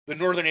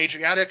Northern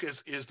Adriatic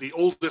is the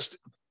oldest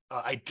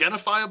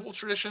identifiable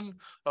tradition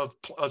of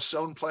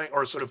sewn plank,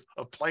 or sort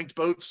of planked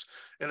boats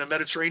in the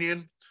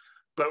Mediterranean.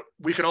 But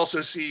we can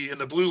also see in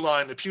the blue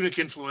line, the Punic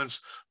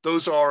influence.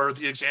 Those are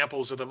the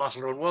examples of the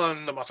Matharon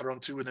 1, the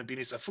Matharon 2, and the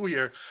Bini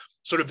Safuyer,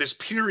 sort of this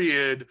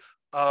period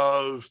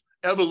of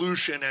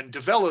evolution and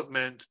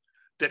development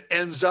that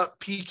ends up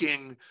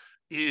peaking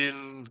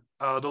in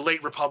the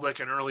late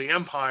Republic and early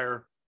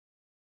Empire,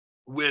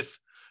 with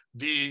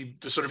the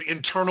sort of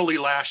internally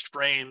lashed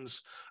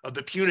frames of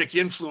the Punic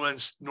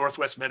influenced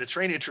Northwest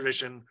Mediterranean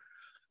tradition.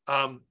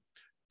 In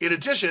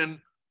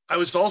addition, I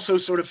was also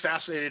sort of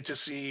fascinated to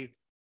see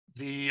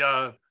in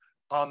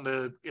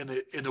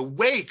the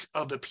wake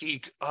of the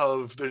peak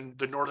of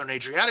the Northern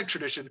Adriatic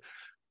tradition,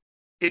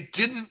 it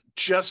didn't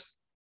just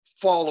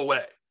fall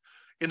away.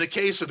 In the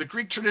case of the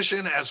Greek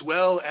tradition, as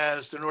well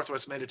as the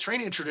Northwest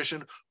Mediterranean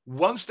tradition,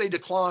 once they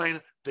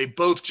decline, they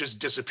both just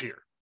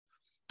disappear.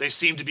 They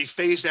seem to be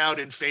phased out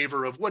in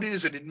favor of what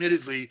is an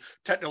admittedly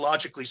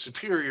technologically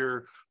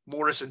superior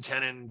mortise and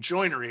tenon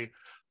joinery.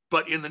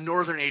 But in the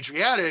Northern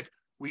Adriatic,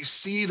 we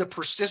see the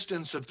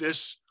persistence of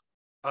this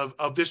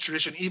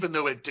tradition. Even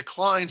though it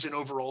declines in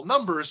overall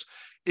numbers,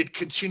 it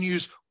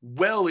continues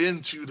well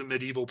into the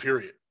medieval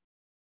period.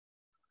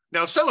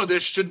 Now, some of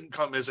this shouldn't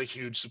come as a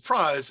huge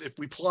surprise. If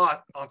we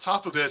plot on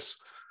top of this,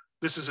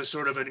 this is a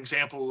sort of an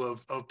example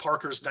of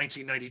Parker's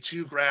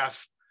 1992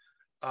 graph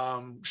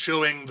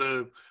showing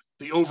the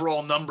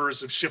overall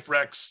numbers of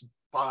shipwrecks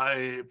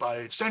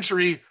by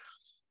century.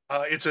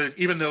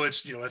 Even though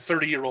it's a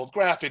 30-year-old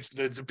graph, it's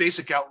the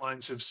basic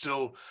outlines have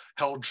still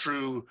held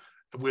true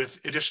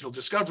with additional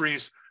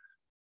discoveries.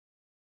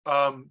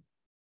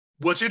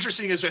 What's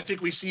interesting is I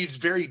think we see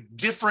very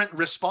different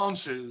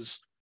responses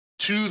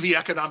to the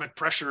economic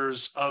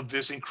pressures of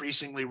this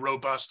increasingly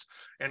robust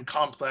and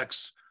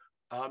complex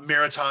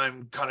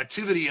maritime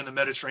connectivity in the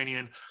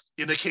Mediterranean.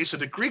 In the case of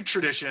the Greek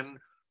tradition,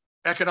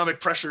 economic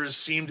pressures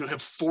seem to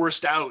have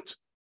forced out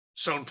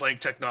sewn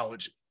plank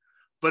technology.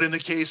 But in the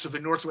case of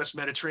the Northwest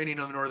Mediterranean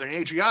and the Northern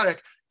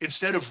Adriatic,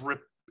 instead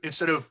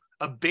of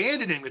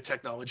abandoning the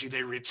technology,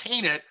 they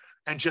retain it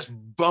and just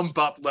bump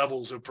up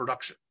levels of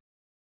production.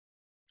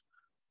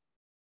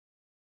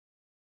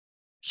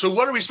 So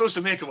what are we supposed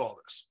to make of all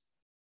this?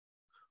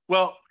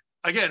 Well,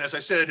 again, as I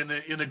said,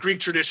 in the Greek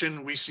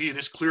tradition, we see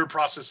this clear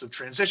process of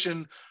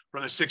transition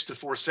from the 6th to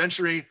 4th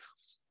century.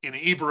 In the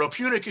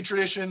Ibero-Punic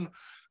tradition,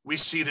 we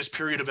see this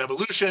period of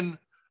evolution,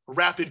 a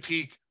rapid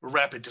peak, a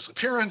rapid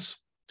disappearance.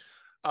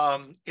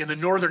 In the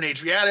Northern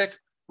Adriatic,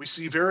 we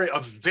see a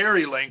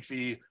very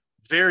lengthy,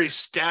 very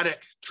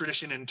static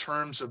tradition in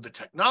terms of the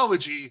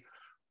technology,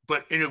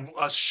 but in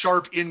a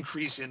sharp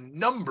increase in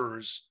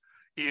numbers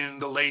in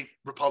the late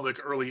Republic,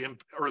 early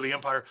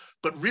Empire,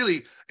 but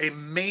really a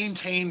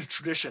maintained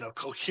tradition, a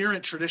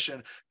coherent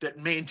tradition that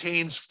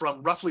maintains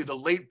from roughly the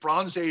late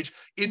Bronze Age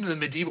into the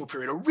medieval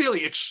period, a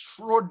really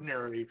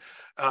extraordinary,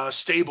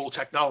 stable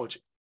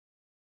technology.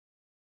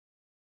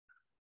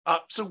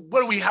 So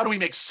how do we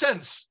make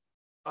sense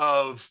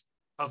of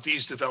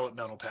these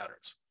developmental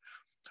patterns?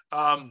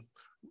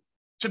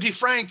 To be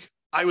frank,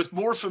 I was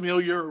more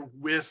familiar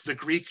with the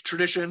Greek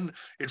tradition.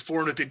 It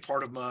formed a big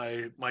part of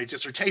my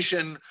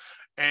dissertation.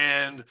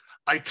 And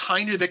I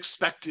kind of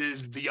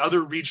expected the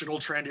other regional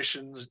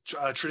traditions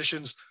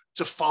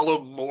to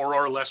follow more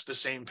or less the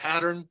same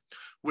pattern,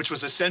 which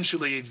was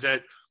essentially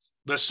that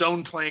the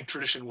sewn plank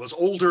tradition was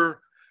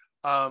older.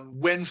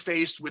 When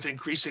faced with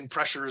increasing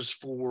pressures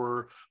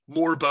for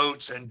more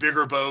boats and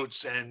bigger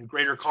boats and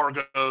greater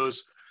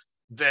cargoes,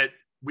 that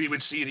we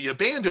would see the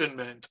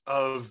abandonment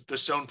of the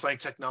sewn plank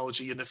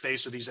technology in the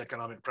face of these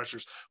economic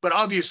pressures. But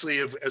obviously,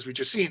 as we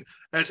just seen,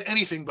 that's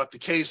anything but the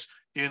case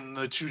in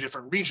the two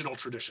different regional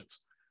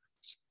traditions.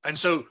 And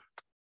so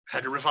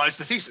had to revise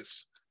the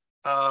thesis.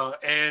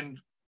 And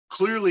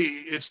clearly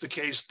it's the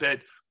case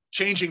that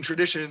changing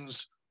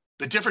traditions,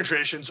 the different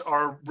traditions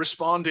are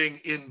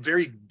responding in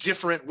very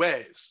different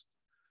ways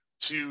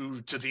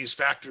to these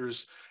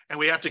factors. And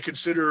we have to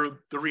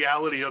consider the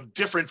reality of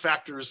different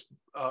factors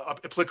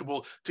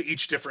applicable to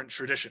each different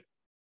tradition.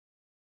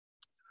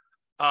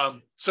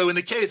 So in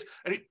the case,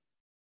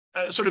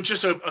 sort of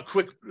just a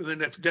quick, in the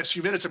next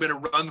few minutes, I'm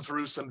going to run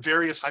through some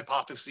various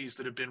hypotheses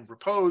that have been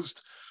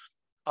proposed.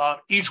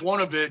 Each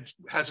one of it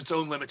has its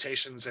own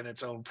limitations and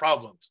its own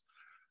problems.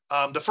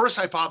 The first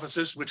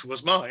hypothesis, which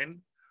was mine,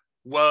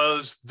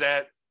 was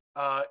that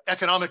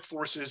economic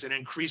forces and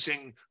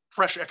increasing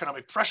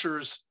economic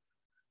pressures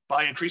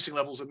by increasing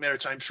levels of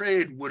maritime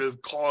trade would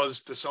have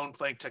caused the sewn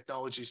plank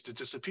technologies to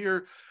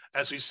disappear.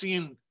 As we've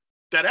seen,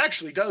 that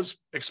actually does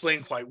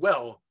explain quite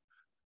well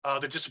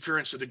the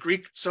disappearance of the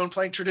Greek sewn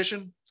plank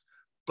tradition,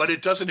 but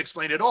it doesn't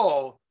explain at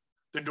all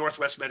the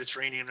Northwest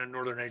Mediterranean and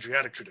Northern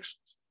Adriatic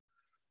traditions.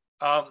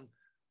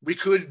 We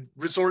could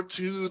resort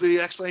to the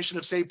explanation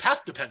of, say,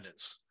 path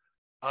dependence.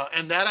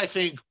 And that, I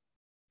think,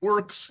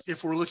 works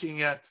if we're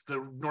looking at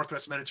the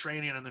Northwest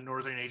Mediterranean and the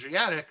Northern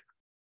Adriatic,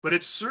 but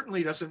it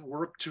certainly doesn't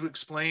work to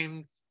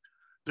explain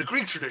the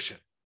Greek tradition,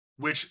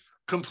 which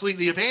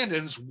completely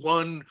abandons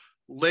one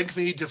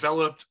lengthy,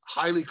 developed,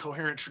 highly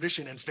coherent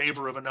tradition in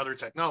favor of another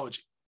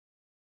technology.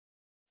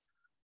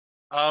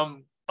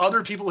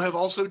 Other people have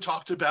also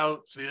talked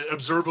about the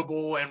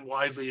observable and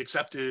widely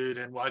accepted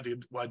and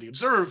widely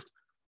observed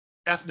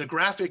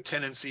ethnographic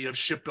tendency of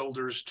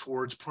shipbuilders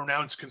towards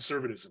pronounced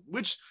conservatism,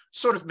 which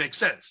sort of makes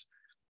sense.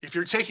 If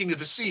you're taking to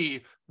the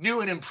sea, new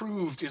and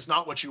improved is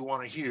not what you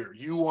want to hear.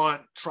 You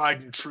want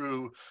tried and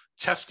true,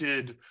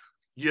 tested.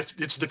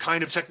 It's the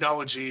kind of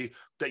technology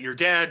that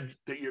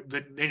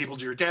that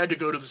enabled your dad to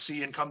go to the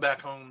sea and come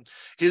back home,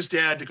 his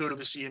dad to go to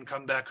the sea and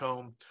come back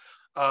home.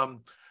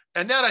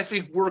 And that, I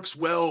think, works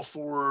well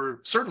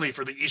certainly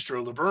for the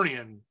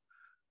Eastro-Liburnian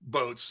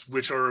boats,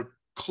 which are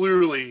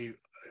clearly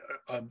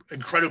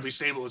incredibly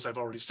stable, as I've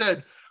already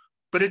said,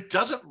 but it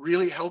doesn't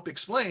really help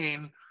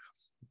explain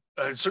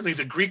certainly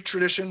the Greek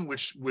tradition,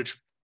 which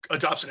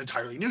adopts an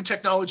entirely new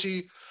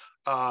technology,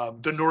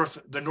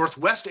 the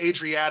Northwest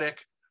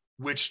Adriatic,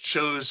 which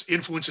shows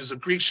influences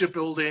of Greek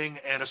shipbuilding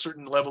and a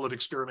certain level of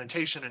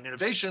experimentation and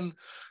innovation,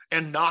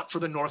 and not for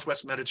the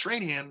Northwest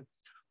Mediterranean,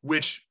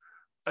 which,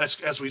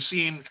 as we've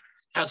seen,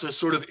 has a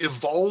sort of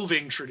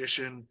evolving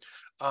tradition,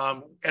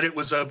 and it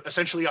was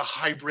essentially a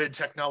hybrid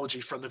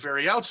technology from the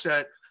very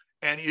outset,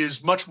 and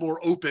is much more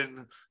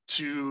open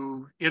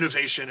to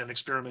innovation and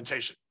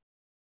experimentation.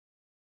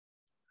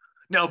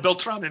 Now,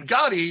 Beltran and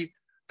Gotti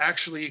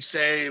actually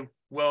say,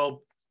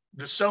 well,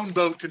 the sewn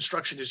boat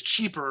construction is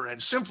cheaper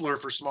and simpler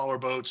for smaller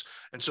boats,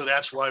 and so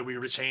that's why we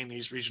retain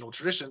these regional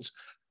traditions.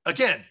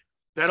 Again,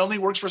 that only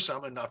works for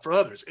some and not for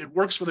others. It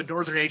works for the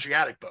Northern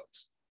Adriatic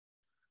boats,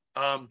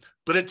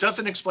 but it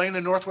doesn't explain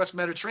the Northwest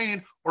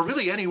Mediterranean, or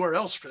really anywhere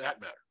else for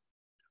that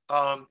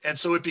matter. And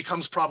so it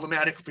becomes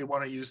problematic if we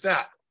want to use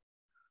that.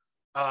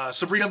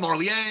 Sabrina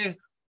Marlier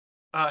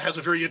has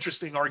a very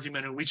interesting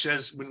argument in which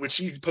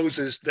she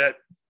poses that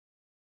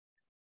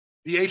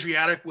the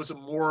Adriatic was a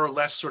more or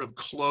less sort of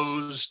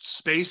closed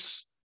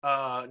space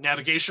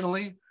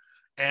navigationally,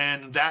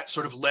 and that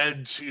sort of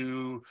led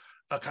to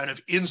a kind of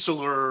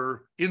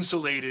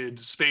insulated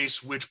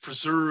space which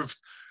preserved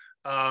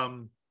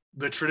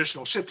the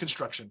traditional ship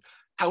construction.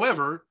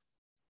 However,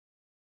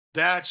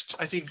 that,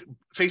 I think,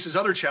 faces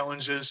other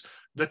challenges,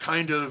 the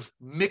kind of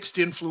mixed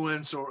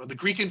influence or the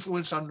Greek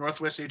influence on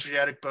Northwest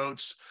Adriatic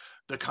boats,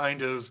 the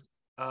kind of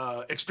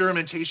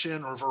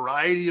experimentation or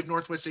variety of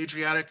Northwest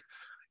Adriatic.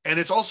 And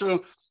it's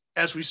also,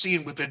 as we've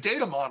seen with the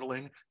data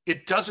modeling,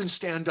 it doesn't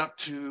stand up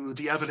to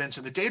the evidence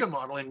in the data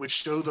modeling, which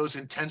show those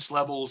intense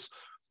levels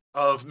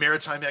of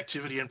maritime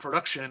activity and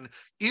production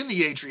in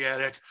the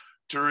Adriatic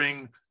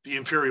during the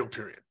imperial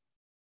period.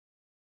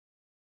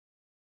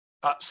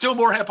 Still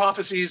more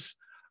hypotheses.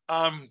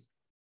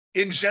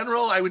 In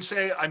general, I would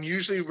say I'm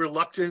usually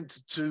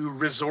reluctant to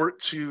resort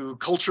to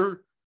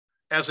culture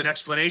as an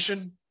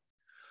explanation.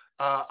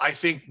 I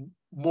think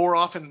more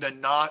often than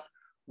not,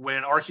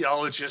 when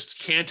archaeologists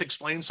can't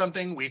explain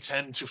something, we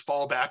tend to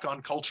fall back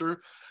on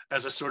culture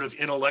as a sort of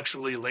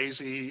intellectually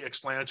lazy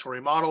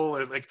explanatory model.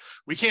 And like,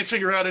 we can't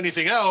figure out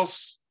anything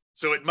else,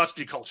 so it must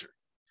be culture.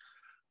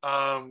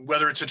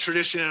 Whether it's a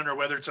tradition or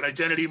whether it's an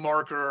identity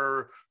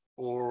marker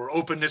or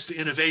openness to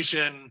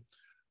innovation.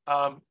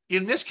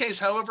 In this case,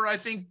 however, I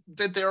think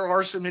that there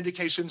are some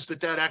indications that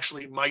that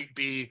actually might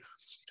be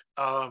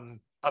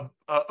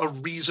a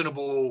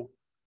reasonable,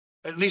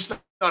 at least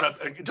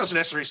it doesn't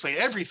necessarily explain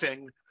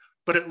everything,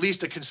 but at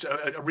least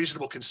a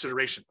reasonable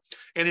consideration.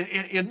 And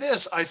in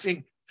this, I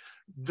think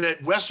that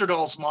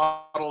Westerdahl's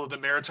model of the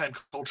maritime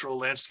cultural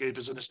landscape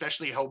is an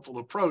especially helpful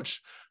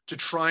approach to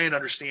try and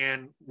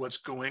understand what's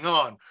going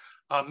on.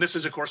 This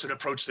is, of course, an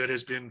approach that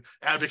has been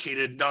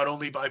advocated not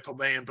only by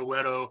Pomé and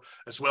Boedo,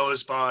 as well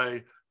as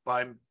by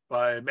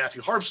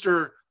Matthew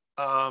Harpster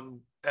and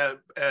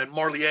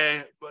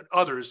Marlier, but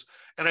others.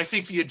 And I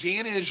think the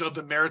advantage of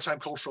the maritime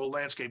cultural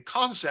landscape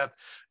concept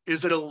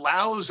is that it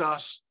allows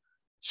us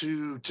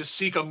to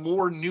seek a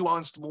more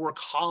nuanced, more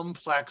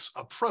complex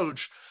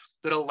approach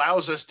that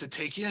allows us to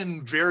take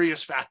in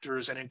various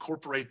factors and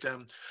incorporate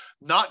them,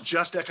 not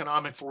just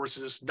economic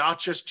forces, not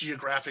just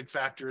geographic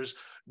factors,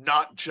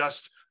 not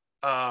just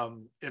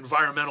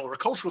environmental or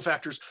cultural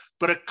factors,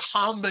 but a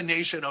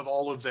combination of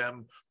all of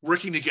them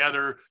working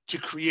together to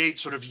create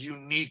sort of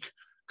unique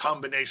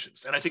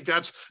combinations. And I think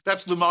that's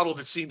the model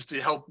that seems to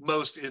help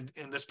most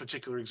in this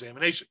particular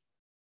examination.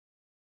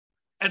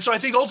 And so I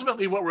think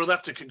ultimately what we're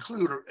left to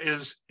conclude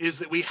is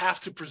that we have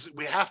to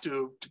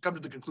come to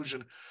the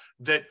conclusion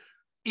that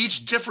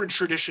each different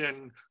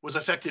tradition was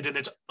affected in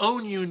its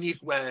own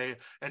unique way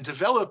and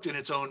developed in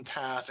its own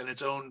path and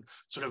its own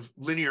sort of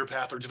linear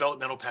path or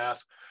developmental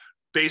path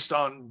based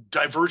on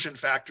divergent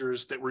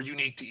factors that were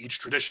unique to each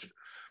tradition.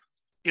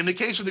 In the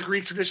case of the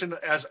Greek tradition,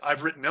 as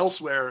I've written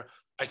elsewhere,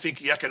 I think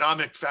the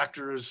economic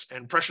factors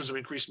and pressures of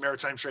increased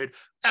maritime trade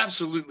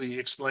absolutely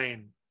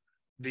explain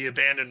the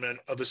abandonment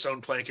of the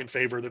sewn plank in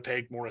favor of the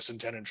pegged Morris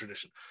and tenon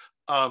tradition.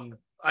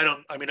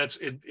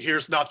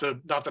 Here's not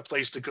the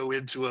place to go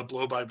into a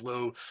blow by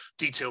blow,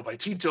 detail by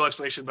detail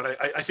explanation, but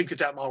I think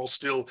that model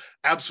still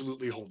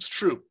absolutely holds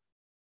true.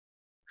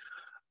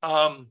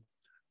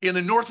 In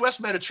the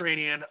Northwest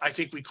Mediterranean, I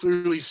think we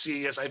clearly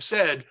see, as I've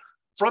said,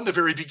 from the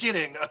very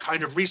beginning, a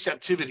kind of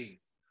receptivity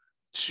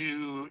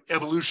to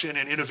evolution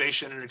and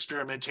innovation and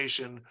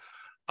experimentation,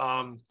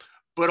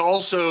 but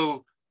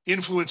also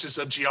influences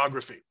of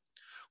geography.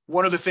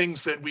 One of the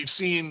things that we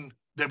see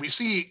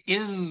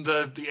in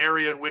the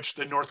area in which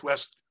the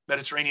Northwest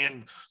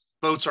Mediterranean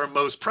boats are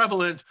most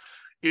prevalent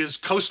is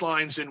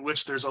coastlines in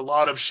which there's a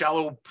lot of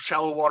shallow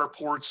water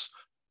ports,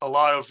 a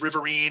lot of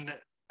riverine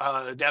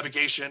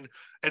navigation,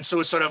 and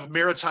so it's sort of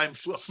maritime,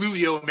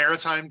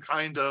 fluvio-maritime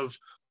kind of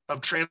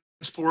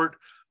transport.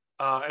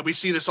 And we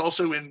see this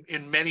also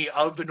in many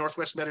of the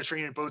Northwest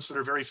Mediterranean boats that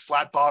are very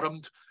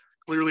flat-bottomed,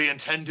 clearly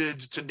intended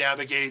to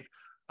navigate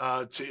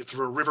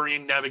through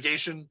riverine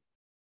navigation.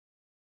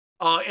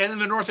 And in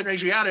the Northern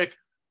Adriatic,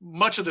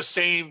 much of the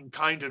same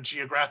kind of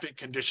geographic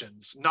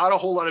conditions. Not a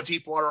whole lot of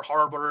deep water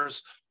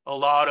harbors, a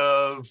lot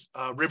of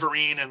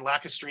riverine and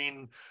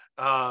lacustrine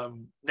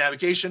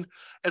navigation,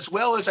 as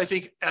well as, I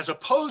think, as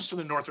opposed to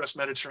the Northwest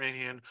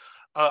Mediterranean,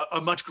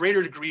 a much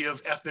greater degree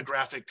of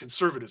ethnographic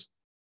conservatism.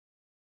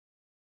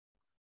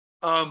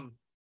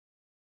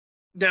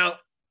 Now,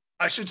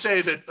 I should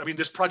say that,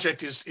 this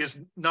project is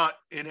not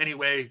in any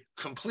way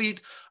complete.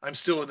 I'm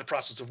still in the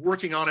process of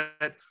working on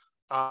it.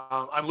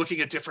 I'm looking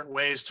at different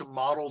ways to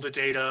model the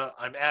data.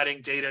 I'm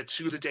adding data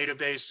to the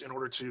database in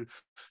order to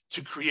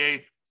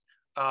create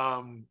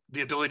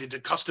the ability to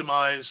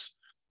customize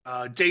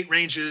date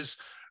ranges,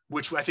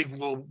 which I think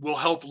will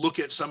help look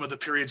at some of the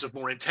periods of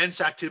more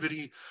intense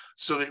activity,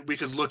 so that we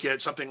can look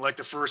at something like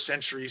the 1st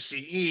century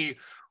CE,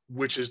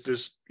 which is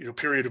this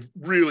period of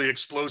really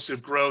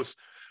explosive growth,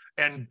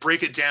 and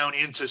break it down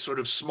into sort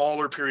of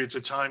smaller periods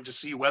of time to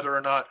see whether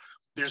or not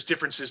there's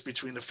differences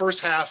between the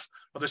first half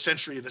of the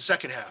century and the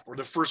second half, or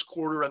the first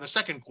quarter and the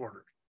second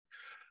quarter.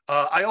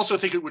 I also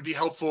think it would be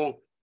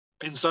helpful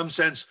in some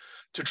sense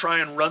to try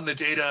and run the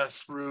data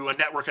through a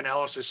network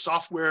analysis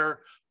software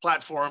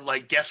platform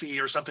like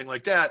Gephi or something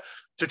like that,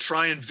 to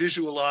try and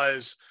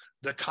visualize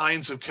the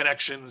kinds of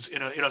connections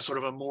in a sort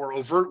of a more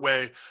overt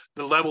way,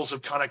 the levels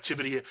of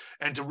connectivity,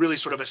 and to really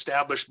sort of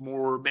establish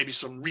more, maybe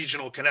some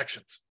regional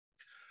connections.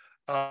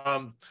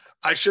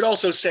 I should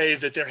also say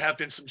that there have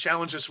been some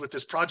challenges with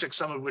this project,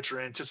 some of which are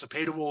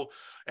anticipatable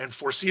and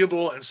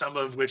foreseeable, and some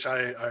of which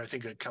I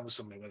think it comes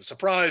something of a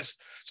surprise.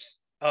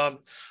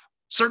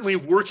 Certainly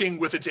working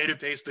with a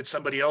database that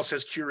somebody else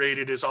has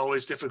curated is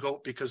always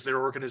difficult because their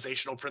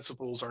organizational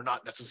principles are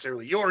not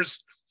necessarily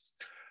yours.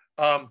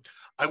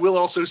 I will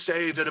also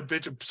say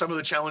that some of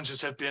the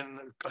challenges have been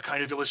a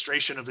kind of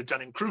illustration of the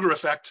Dunning-Kruger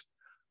effect.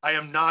 I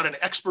am not an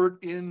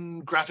expert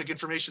in graphic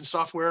information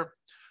software.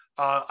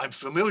 I'm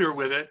familiar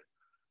with it,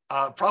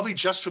 probably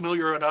just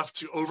familiar enough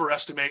to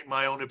overestimate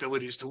my own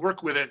abilities to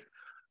work with it.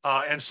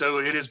 And so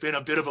it has been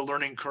a bit of a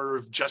learning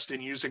curve just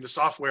in using the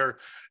software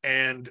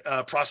and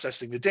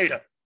processing the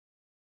data.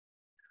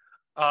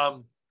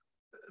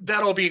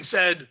 That all being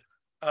said,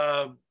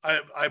 I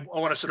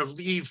want to sort of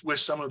leave with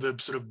some of the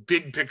sort of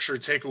big picture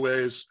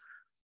takeaways.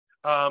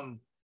 And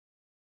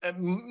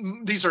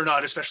these are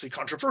not especially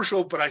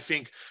controversial, but I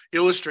think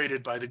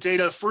illustrated by the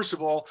data. First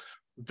of all,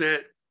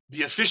 that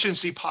the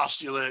efficiency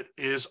postulate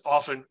is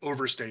often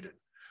overstated.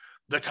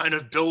 The kind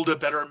of build a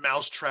better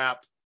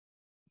mousetrap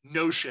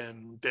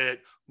notion that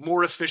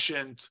more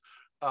efficient,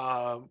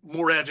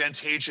 more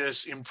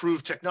advantageous,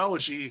 improved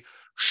technology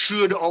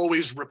should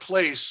always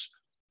replace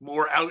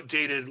more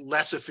outdated,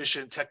 less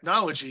efficient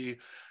technology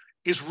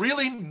is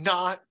really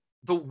not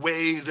the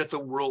way that the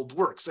world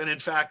works. And in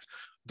fact,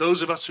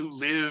 those of us who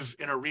live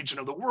in a region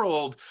of the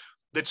world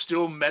that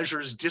still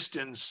measures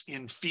distance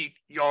in feet,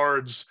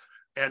 yards,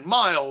 and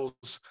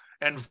miles,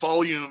 and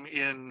volume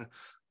in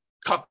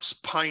cups,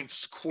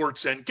 pints,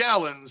 quarts, and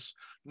gallons,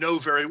 know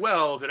very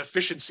well that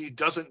efficiency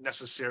doesn't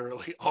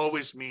necessarily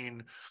always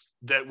mean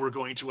that we're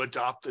going to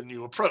adopt the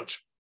new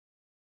approach.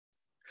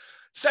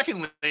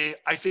 Secondly,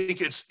 I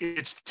think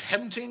it's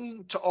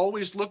tempting to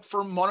always look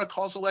for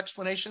monocausal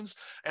explanations,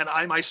 and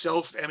I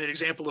myself am an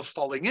example of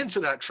falling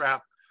into that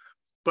trap.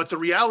 But the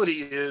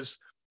reality is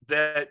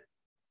that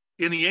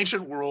in the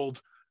ancient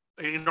world,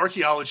 in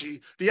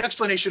archaeology, the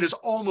explanation is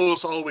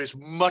almost always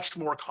much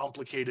more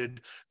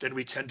complicated than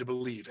we tend to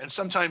believe. And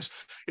sometimes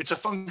it's a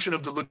function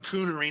of the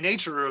lacunary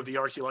nature of the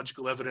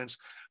archaeological evidence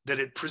that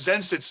it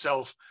presents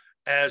itself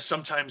as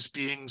sometimes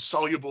being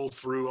soluble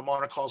through a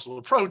monocausal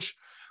approach,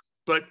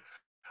 But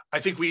I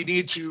think we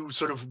need to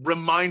sort of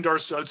remind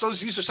ourselves.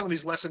 These are some of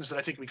these lessons that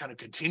I think we kind of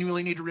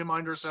continually need to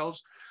remind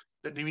ourselves,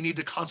 that we need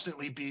to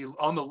constantly be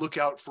on the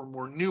lookout for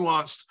more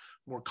nuanced,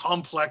 more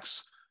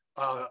complex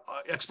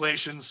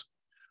explanations.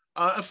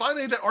 And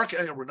finally,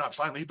 not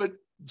finally, but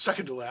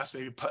second to last,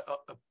 maybe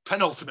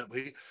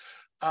penultimately,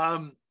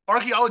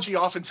 archaeology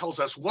often tells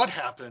us what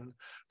happened,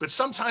 but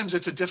sometimes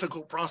it's a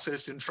difficult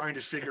process in trying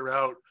to figure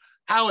out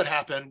how it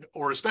happened,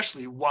 or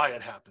especially why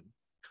it happened.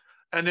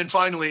 And then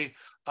finally,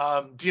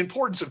 the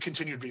importance of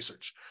continued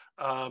research.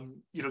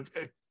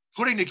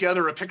 Putting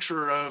together a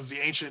picture of the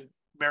ancient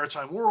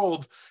maritime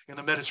world in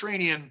the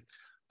Mediterranean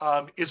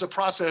is a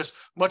process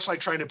much like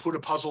trying to put a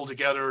puzzle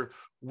together,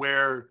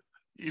 where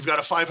you've got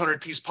a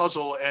 500-piece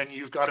puzzle and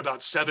you've got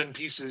about 7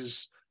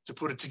 pieces to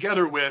put it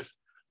together with,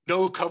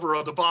 no cover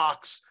of the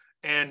box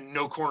and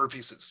no corner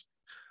pieces.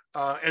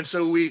 And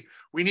so we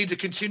need to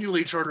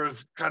continually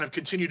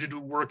continue to do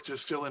work to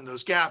fill in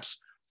those gaps,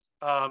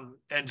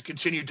 and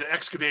continue to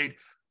excavate,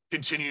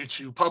 continue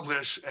to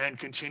publish, and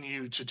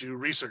continue to do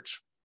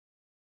research.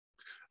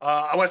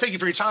 I want to thank you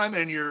for your time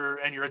and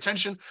your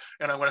attention,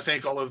 and I want to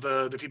thank all of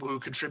the people who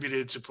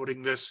contributed to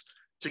putting this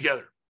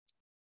together.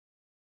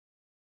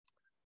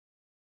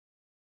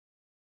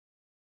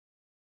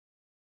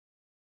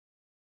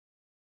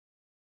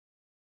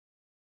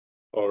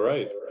 All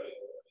right.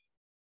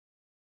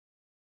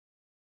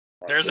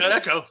 There's that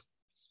echo.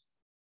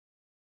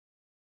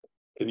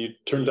 Can you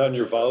turn down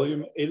your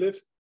volume, Elif?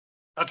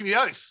 I'll give you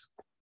ice.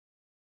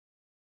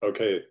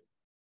 Okay,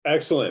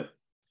 excellent.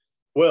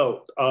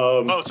 Well,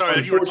 sorry,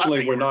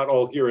 unfortunately, we're not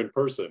all here in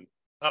person,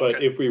 okay.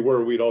 But if we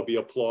were, we'd all be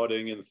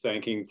applauding and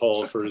thanking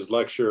Paul for his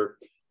lecture.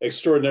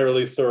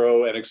 Extraordinarily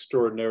thorough and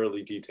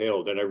extraordinarily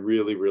detailed, and I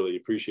really, really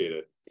appreciate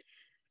it.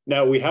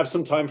 Now, we have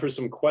some time for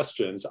some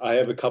questions. I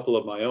have a couple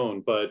of my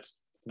own, but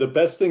the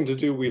best thing to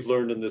do, we've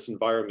learned in this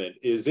environment,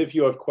 is if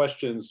you have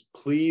questions,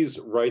 please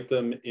write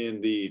them in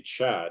the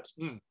chat,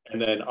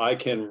 and then I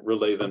can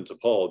relay them to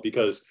Paul,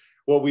 because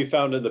what we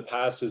found in the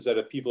past is that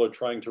if people are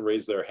trying to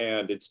raise their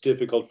hand, it's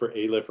difficult for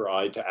Elif or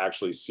I to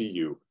actually see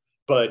you.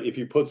 But if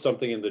you put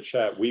something in the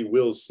chat, we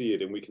will see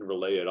it and we can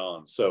relay it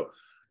on. So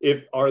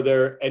are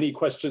there any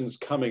questions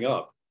coming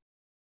up?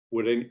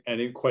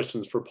 Any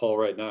questions for Paul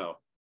right now?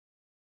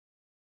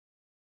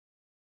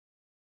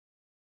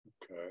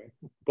 Okay.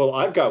 Well,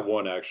 I've got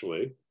one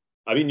actually.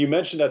 I mean, you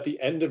mentioned at the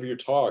end of your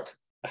talk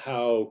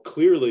how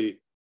clearly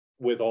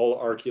with all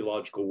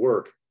archaeological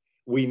work,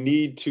 we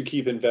need to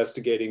keep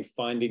investigating,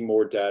 finding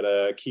more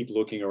data, keep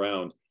looking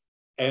around.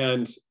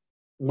 And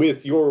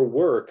with your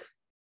work,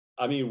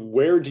 I mean,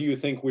 where do you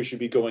think we should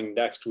be going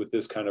next with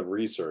this kind of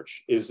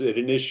research? Is it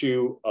an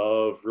issue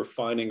of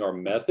refining our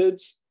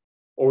methods,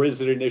 or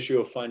is it an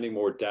issue of finding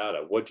more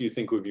data? What do you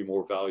think would be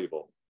more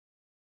valuable?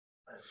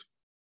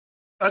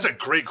 That's a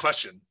great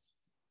question.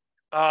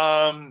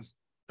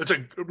 It's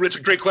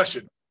a great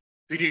question.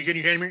 Can you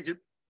hear me?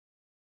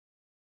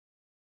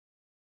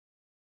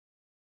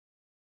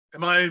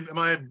 Am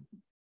I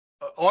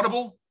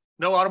audible?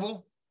 No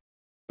audible?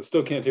 I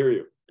still can't hear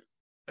you.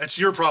 That's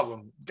your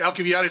problem.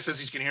 Alcibiades says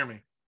he can hear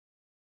me.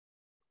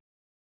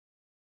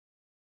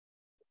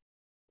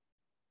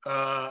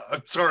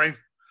 I'm sorry.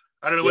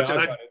 I don't know what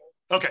to.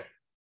 Okay.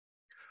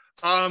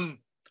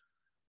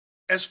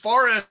 As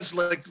far as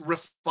like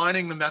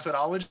refining the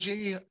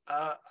methodology,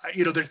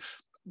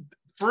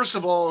 first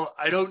of all,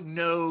 I don't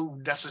know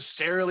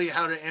necessarily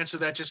how to answer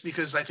that, just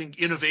because I think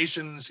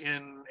innovations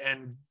and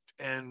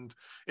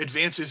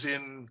advances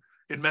in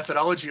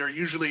methodology are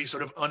usually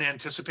sort of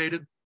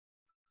unanticipated.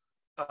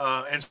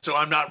 And so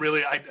I'm not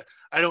really,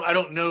 I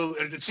don't know.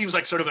 It seems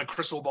like sort of a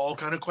crystal ball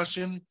kind of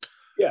question.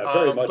 Yeah,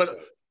 very much so.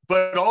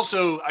 But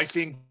also I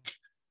think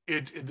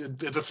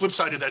the flip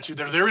side of that too,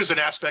 there is an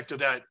aspect of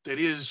that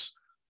is,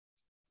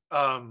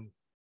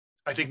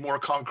 I think, more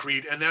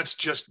concrete, and that's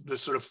just the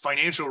sort of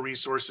financial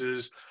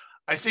resources.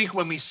 I think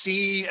when we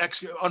see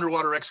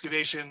underwater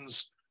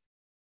excavations,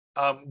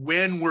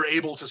 when we're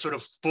able to sort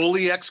of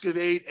fully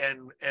excavate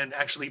and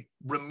actually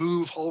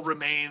remove hull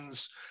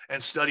remains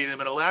and study them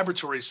in a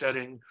laboratory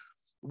setting,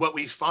 what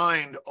we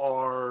find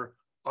are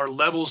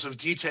levels of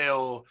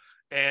detail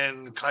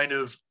and kind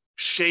of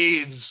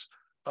shades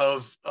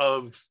of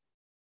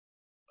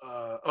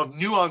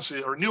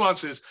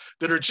nuances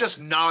that are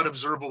just not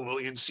observable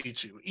in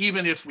situ.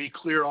 Even if we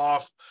clear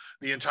off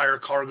the entire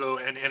cargo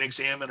and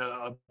examine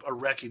a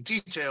wreck in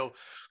detail,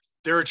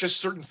 there are just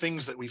certain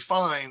things that we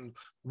find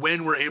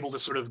when we're able to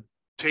sort of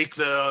take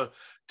the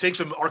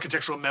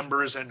architectural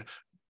members and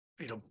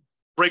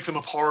break them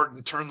apart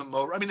and turn them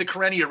over. I mean, the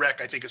Karenia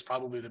wreck, I think, is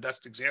probably the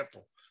best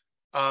example.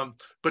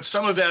 But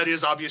some of that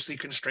is obviously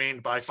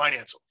constrained by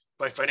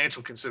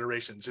financial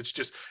considerations.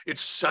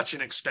 It's such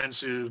an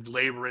expensive,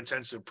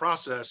 labor-intensive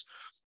process.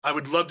 I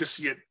would love to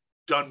see it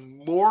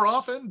done more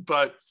often,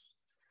 but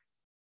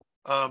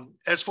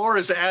as far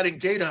as the adding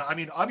data, I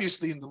mean,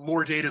 obviously the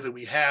more data that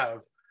we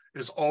have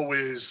is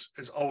always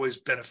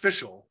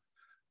beneficial.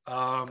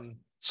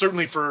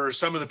 Certainly for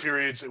some of the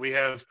periods that we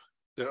have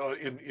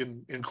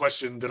in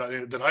question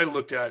that I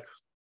looked at,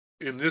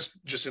 in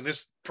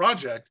this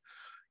project,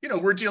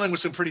 we're dealing with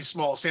some pretty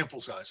small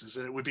sample sizes,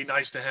 and it would be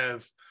nice to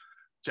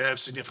have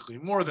significantly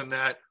more than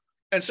that.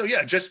 And so,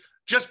 yeah, just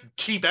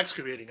keep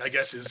excavating, I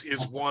guess,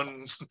 is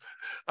one.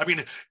 I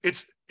mean,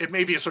 it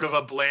may be a sort of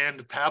a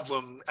bland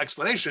pablum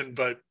explanation,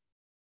 but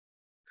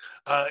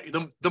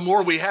the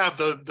more we have,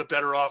 the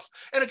better off.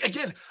 And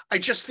again, I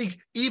just think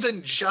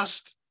even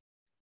just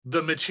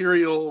the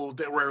material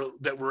that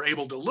we're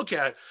able to look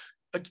at,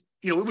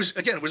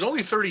 it was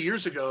only 30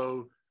 years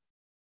ago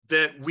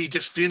that we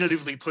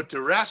definitively put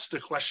to rest the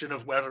question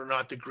of whether or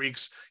not the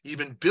Greeks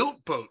even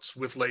built boats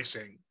with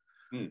lacing.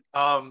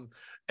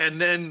 And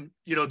then,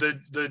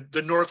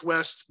 the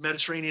Northwest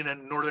Mediterranean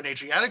and Northern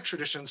Adriatic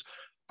traditions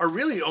are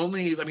really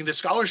only, the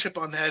scholarship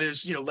on that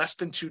is, less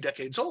than 2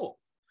 decades old.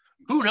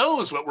 Who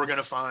knows what we're going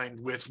to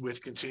find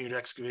with continued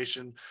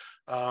excavation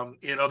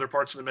in other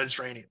parts of the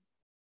Mediterranean.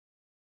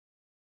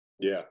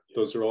 Yeah,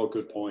 those are all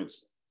good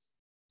points.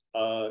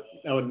 Now,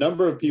 a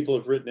number of people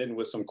have written in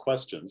with some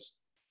questions.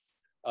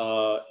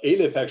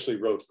 Alif actually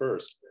wrote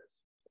first.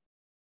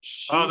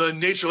 The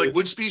nature, like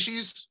wood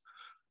species.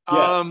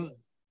 Yeah.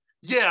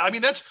 Yeah,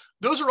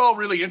 those are all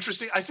really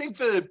interesting. I think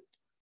if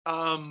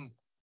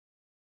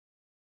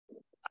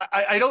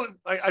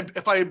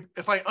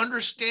I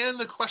understand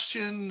the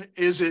question,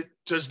 do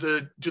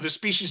the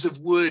species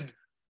of wood,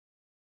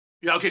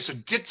 so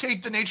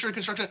dictate the nature of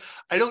construction?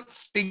 I don't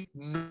think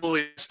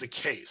normally it's the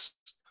case.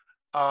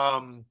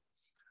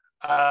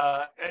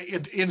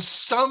 In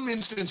some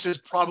instances,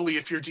 probably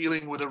if you're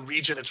dealing with a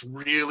region that's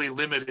really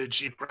limited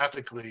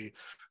geographically,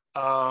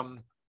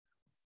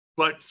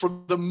 but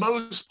for the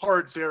most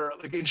part,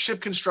 like in ship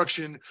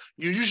construction,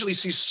 you usually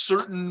see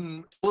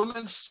certain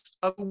elements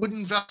of a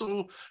wooden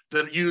vessel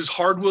that use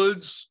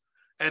hardwoods,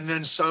 and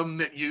then some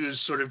that use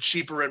sort of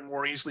cheaper and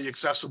more easily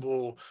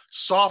accessible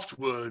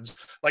softwoods.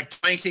 Like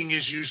planking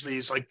is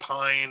usually like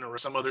pine or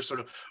some other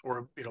sort of,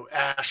 or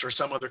ash or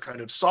some other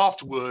kind of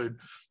softwood,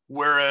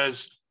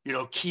 whereas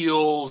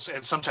keels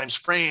and sometimes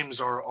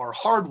frames are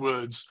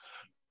hardwoods.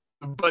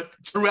 But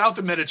throughout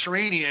the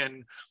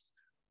Mediterranean,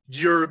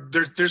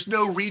 there's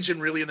no region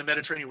really in the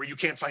Mediterranean where you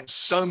can't find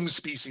some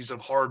species of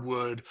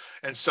hardwood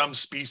and some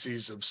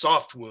species of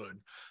softwood.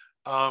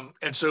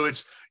 And so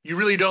you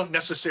really don't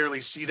necessarily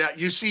see that.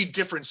 You see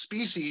different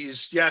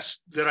species, yes,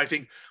 that I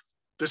think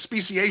the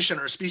speciation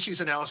or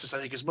species analysis, I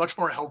think, is much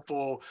more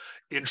helpful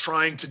in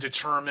trying to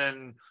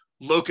determine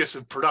locus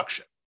of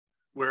production,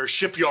 where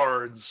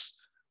shipyards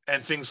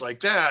and things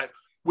like that,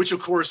 which of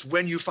course,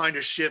 when you find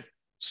a ship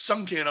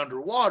sunken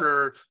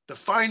underwater, the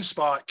find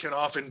spot can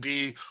often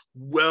be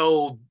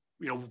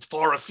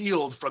far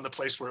afield from the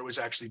place where it was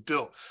actually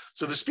built.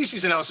 So the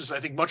species analysis, I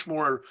think, much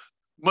more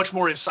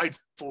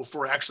insightful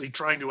for actually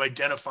trying to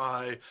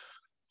identify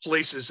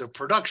places of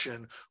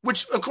production,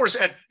 which of course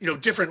at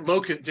different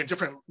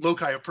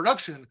loci of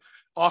production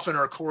often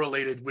are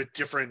correlated with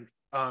different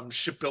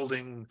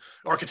shipbuilding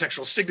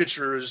architectural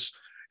signatures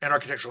and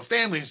architectural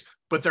families,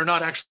 but they're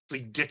not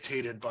actually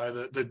dictated by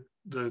the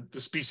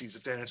species,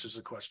 if that answers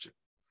the question.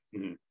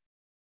 Mm-hmm.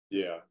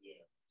 Yeah.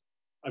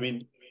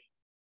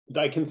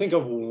 I can think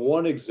of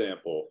one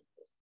example.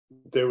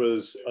 There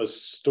was a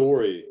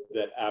story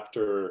that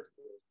after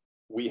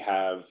we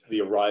have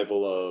the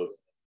arrival of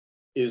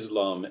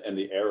Islam and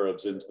the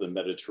Arabs into the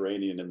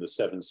Mediterranean in the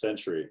 7th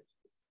century,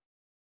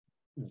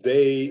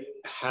 they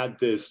had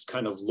this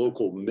kind of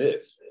local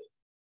myth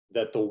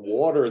that the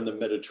water in the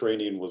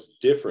Mediterranean was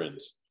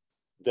different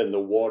than the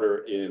water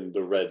in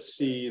the Red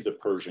Sea, the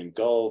Persian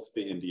Gulf,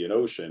 the Indian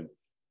Ocean.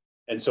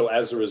 And so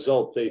as a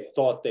result, they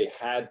thought they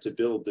had to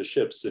build the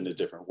ships in a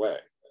different way.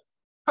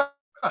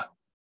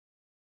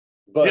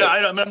 But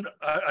yeah,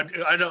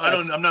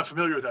 I'm not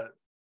familiar with that.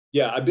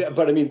 Yeah,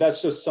 but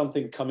that's just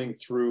something coming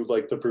through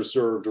like the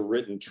preserved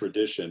written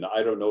tradition.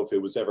 I don't know if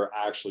it was ever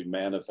actually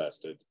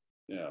manifested.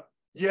 Yeah.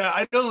 Yeah,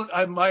 I don't.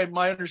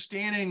 My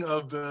understanding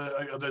of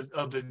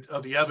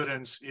the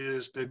evidence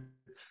is that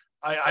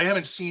I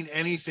haven't seen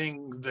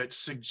anything that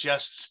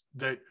suggests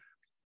that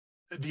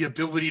the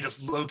ability to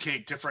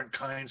locate different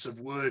kinds of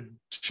wood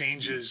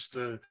changes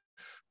the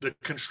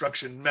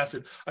construction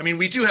method.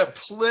 We do have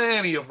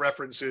plenty of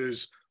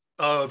references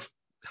of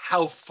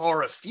how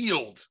far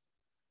afield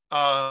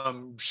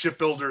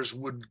shipbuilders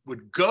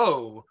would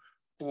go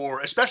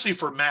especially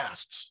for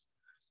masts.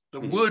 The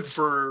wood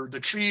for the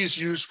trees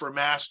used for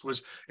mast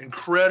was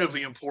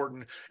incredibly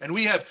important, and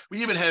we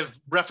even have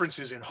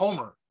references in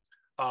Homer,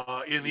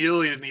 in the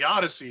Iliad and the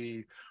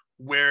Odyssey,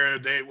 where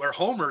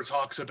Homer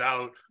talks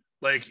about,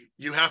 like,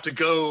 you have to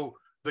go,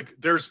 like,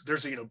 there's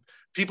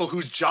people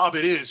whose job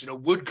it is,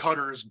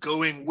 woodcutters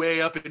going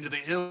way up into the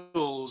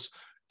hills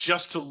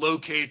just to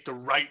locate the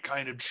right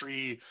kind of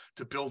tree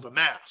to build a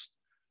mast.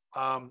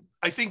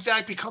 I think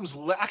that becomes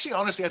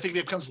honestly, I think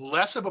it becomes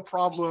less of a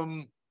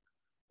problem.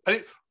 I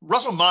think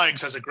Russell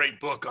Meigs has a great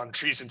book on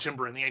trees and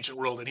timber in the ancient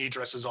world, and he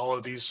addresses all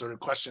of these sort of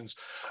questions.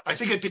 I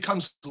think it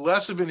becomes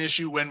less of an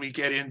issue when we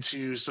get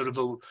into sort of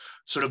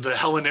the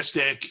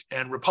Hellenistic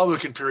and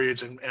Republican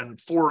periods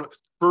and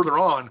further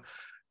on,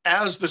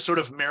 as the sort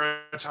of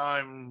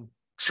maritime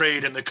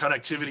trade and the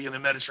connectivity in the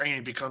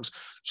Mediterranean becomes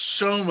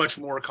so much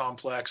more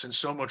complex and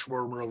so much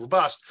more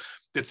robust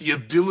that the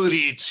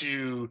ability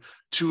to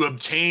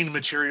obtain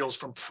materials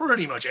from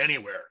pretty much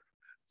anywhere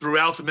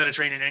throughout the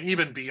Mediterranean and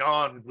even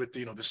beyond with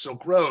the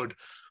Silk Road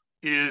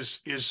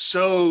is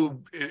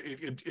so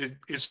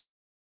it's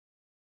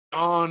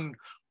on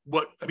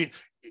what I mean.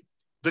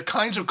 The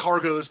kinds of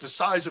cargoes, the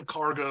size of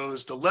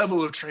cargoes, the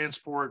level of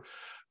transport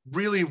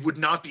really would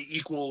not be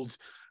equaled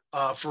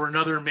for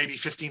another maybe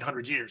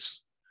 1,500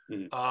 years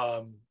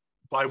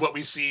by what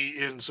we see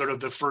in sort of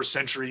the 1st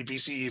century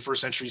BCE, 1st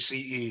century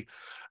CE.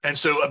 And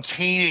so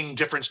obtaining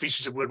different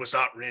species of wood was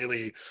not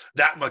really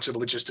that much of a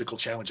logistical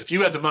challenge. If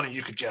you had the money,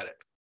 you could get it.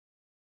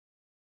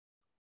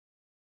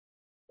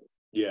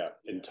 Yeah,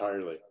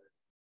 entirely.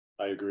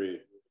 I agree.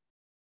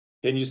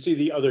 Can you see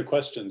the other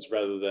questions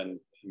rather than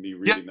me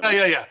reading them?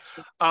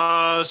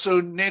 Yeah. So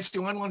Nancy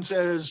one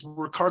says,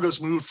 were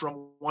cargoes moved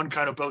from one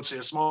kind of boat, say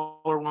a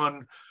smaller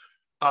one,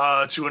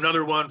 to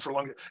another one for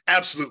longer?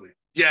 Absolutely.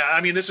 Yeah,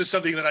 I mean, this is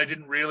something that I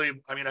didn't really,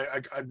 I mean,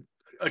 I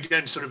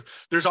again, sort of,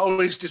 there's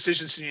always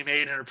decisions to be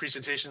made in a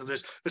presentation of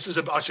this. This is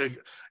about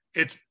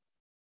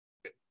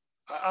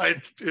I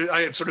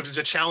sort of, it's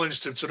a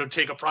challenge to sort of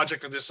take a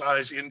project of this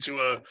size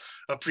into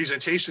a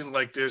presentation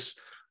like this.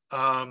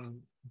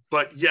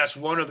 But yes,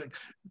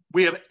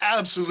 we have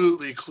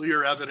absolutely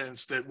clear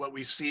evidence that what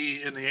we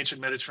see in the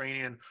ancient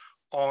Mediterranean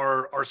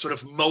are sort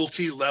of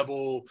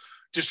multi-level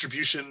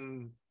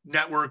distribution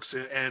networks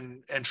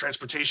and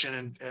transportation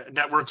and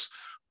networks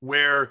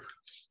where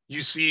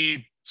you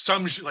see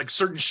some like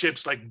certain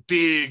ships, like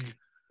big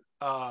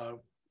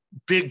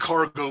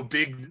cargo,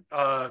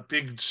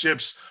 big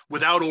ships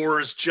without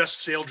oars,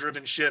 just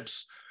sail-driven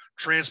ships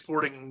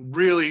transporting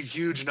really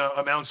huge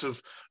amounts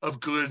of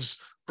goods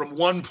from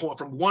one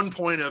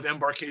point of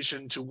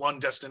embarkation to one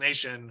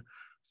destination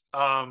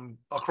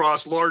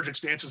across large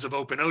expanses of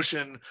open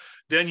ocean.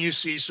 Then you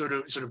see sort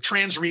of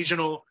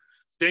trans-regional.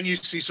 Then you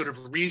see sort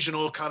of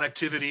regional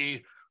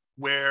connectivity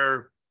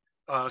where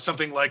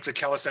something like the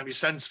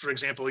Calais-Saint-Vicence, for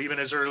example, even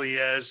as early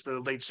as the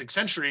late 6th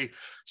century,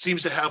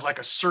 seems to have like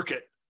a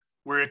circuit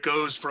where it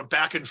goes from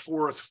back and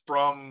forth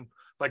from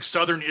like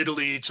southern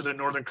Italy to the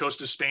northern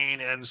coast of Spain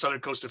and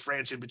southern coast of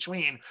France in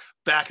between,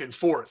 back and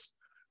forth,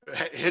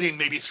 hitting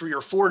maybe 3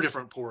 or 4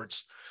 different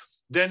ports.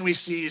 Then we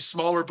see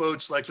smaller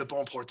boats like the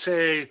Bon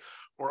Porté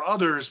or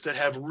others that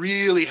have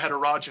really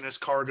heterogeneous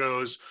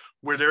cargoes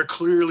where they're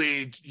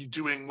clearly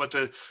doing what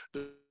the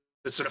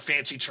sort of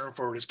fancy term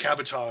for it is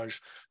cabotage,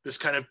 this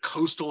kind of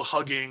coastal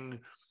hugging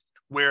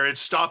where it's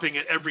stopping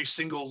at every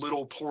single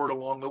little port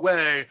along the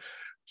way,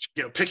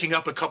 picking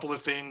up a couple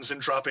of things and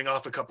dropping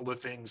off a couple of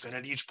things, and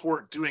at each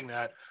port doing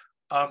that.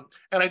 And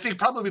I think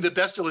probably the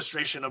best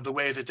illustration of the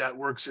way that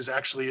works is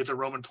actually at the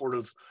Roman port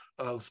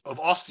of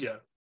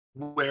Ostia,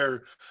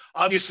 where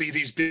obviously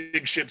these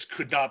big ships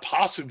could not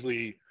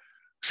possibly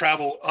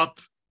travel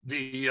up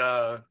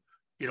the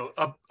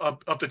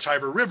up the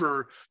Tiber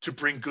River to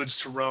bring goods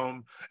to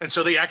Rome. And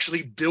so they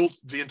actually built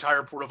the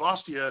entire port of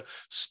Ostia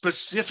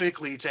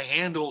specifically to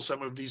handle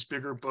some of these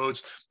bigger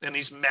boats and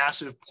these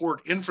massive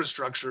port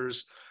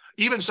infrastructures.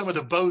 Even some of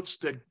the boats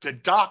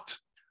that docked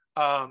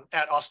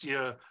at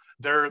Ostia,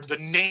 the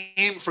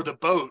name for the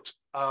boat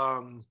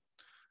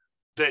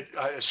that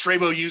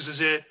Strabo uses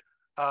it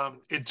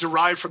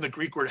derived from the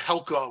Greek word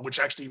helka,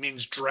 which actually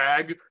means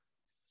drag.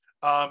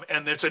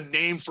 And it's a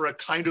name for a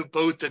kind of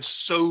boat that's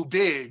so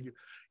big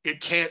it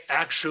can't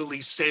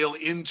actually sail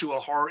into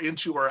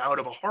or out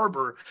of a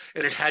harbor,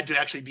 and it had to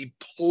actually be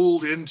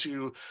pulled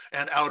into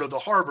and out of the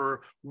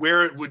harbor,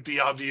 where it would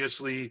be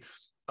obviously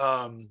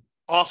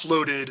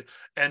offloaded,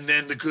 and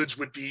then the goods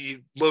would be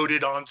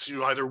loaded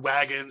onto either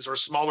wagons or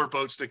smaller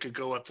boats that could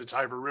go up the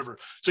Tiber River.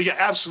 So yeah,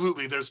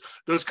 absolutely, there's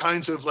those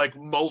kinds of like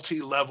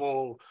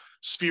multi-level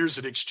spheres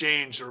of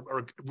exchange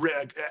are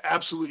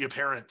absolutely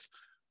apparent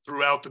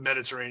throughout the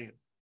Mediterranean,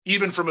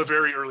 even from a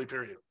very early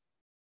period.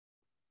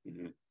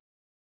 Mm-hmm.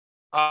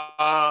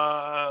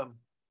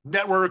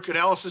 Network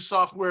analysis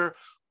software.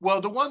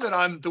 Well, the one that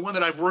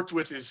I've worked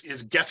with is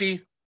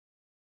Gephi.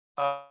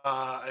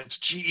 It's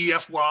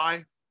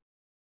GEFY.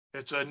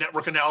 It's a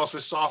network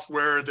analysis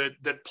software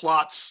that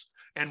plots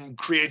and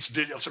creates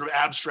sort of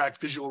abstract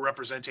visual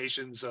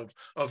representations of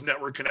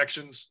network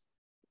connections.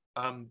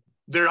 I'm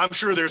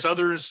sure there's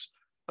others.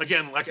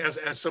 Again, like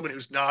as someone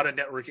who's not a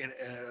network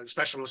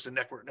specialist in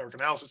network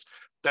analysis,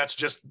 that's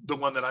just the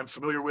one that I'm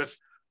familiar with.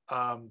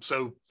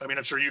 So I mean,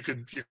 I'm sure you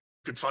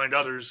could find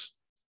others.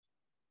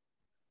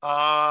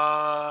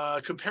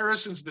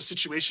 Comparisons to the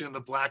situation in the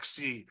Black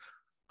Sea.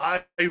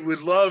 I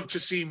would love to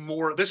see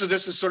more. This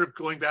is sort of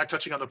going back,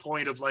 touching on the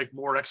point of like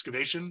more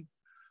excavation.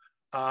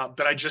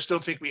 But I just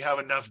don't think we have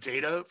enough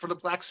data for the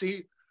Black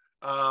Sea.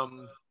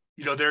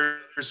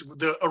 There's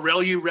the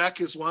Aurelian wreck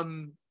is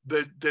one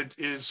that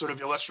is sort of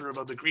illustrative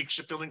of the Greek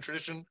shipbuilding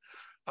tradition.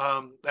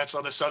 That's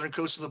on the southern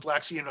coast of the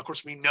Black Sea, and of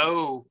course we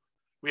know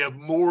we have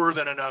more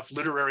than enough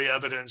literary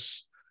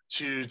evidence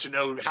to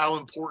know how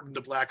important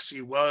the Black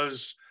Sea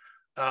was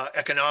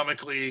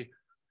economically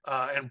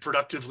and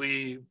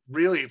productively,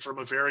 really from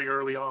a very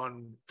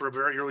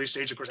early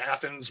stage. Of course,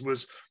 Athens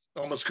was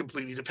almost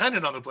completely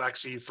dependent on the Black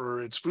Sea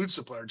for its food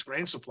supply, its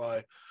grain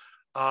supply.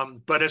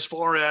 But as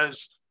far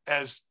as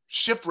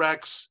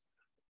shipwrecks,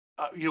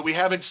 we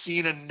haven't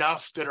seen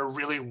enough that are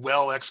really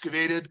well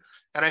excavated.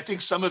 And I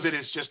think some of it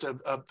is just a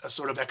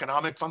sort of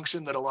economic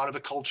function that a lot of the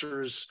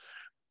cultures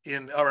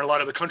or a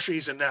lot of the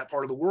countries in that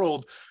part of the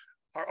world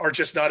are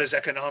just not as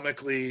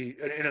economically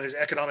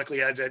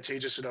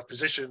advantageous enough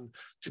position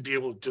to be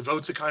able to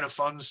devote the kind of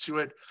funds to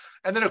it.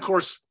 And then, of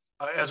course,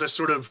 as a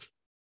sort of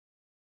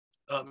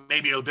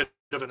maybe a bit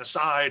of an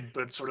aside,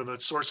 but sort of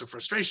a source of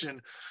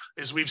frustration,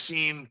 is we've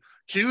seen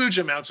huge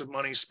amounts of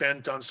money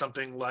spent on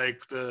something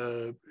like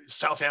the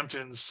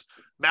Southampton's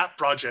MAP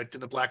project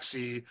in the Black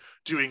Sea,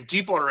 doing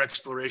deep water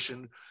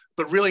exploration,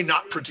 but really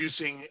not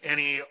producing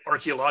any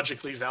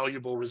archaeologically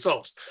valuable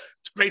results.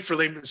 It's great for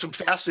some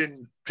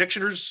fascinating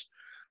pictures,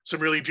 some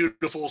really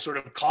beautiful sort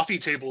of coffee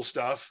table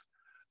stuff,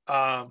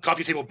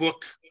 coffee table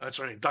book. That's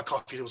right, not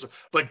coffee table stuff.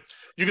 Like,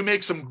 you can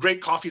make some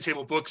great coffee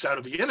table books out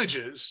of the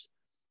images,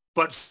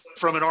 but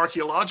from an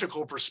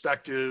archaeological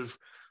perspective,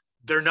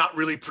 they're not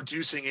really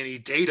producing any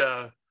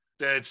data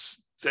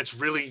that's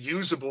really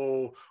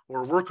usable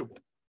or workable.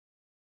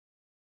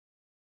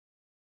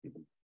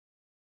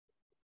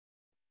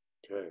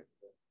 Okay.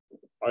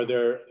 Are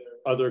there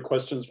other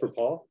questions for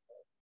Paul?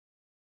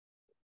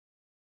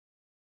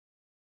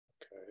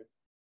 Okay.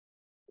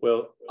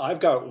 Well, I've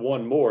got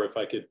one more if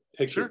I could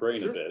pick your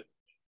brain a bit.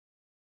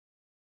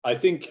 I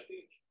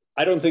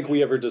don't think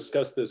we ever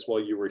discussed this while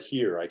you were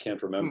here. I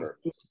can't remember.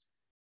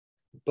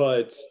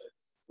 But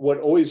what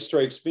always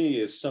strikes me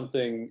is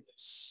something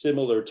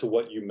similar to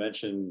what you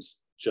mentioned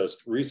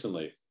just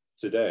recently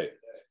today.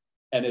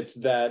 And it's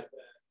that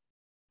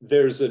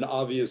there's an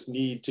obvious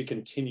need to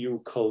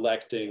continue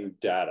collecting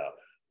data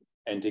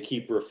and to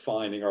keep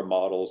refining our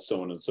models,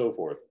 so on and so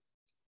forth.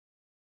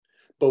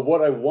 But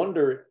what I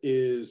wonder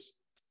is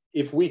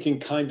if we can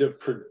kind of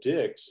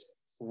predict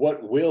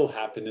what will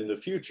happen in the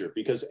future,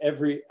 because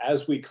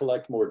as we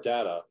collect more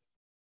data,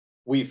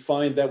 we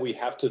find that we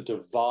have to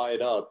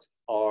divide up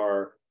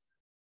our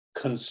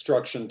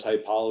construction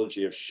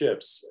typology of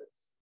ships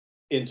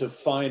into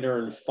finer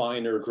and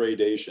finer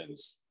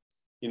gradations.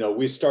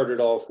 We started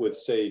off with,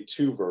 say,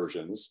 2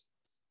 versions,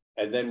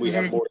 and then we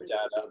have more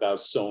data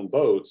about sewn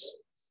boats.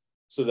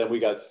 So then we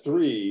got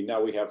 3,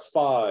 now we have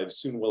 5,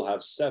 soon we'll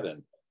have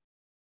 7.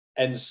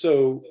 And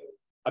so,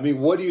 I mean,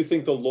 what do you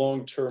think the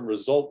long-term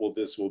result will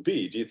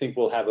be? Do you think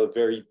we'll have a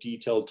very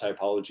detailed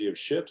typology of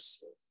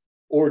ships?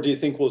 Or do you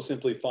think we'll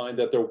simply find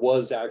that there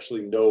was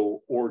actually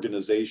no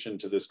organization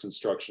to this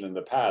construction in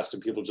the past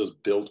and people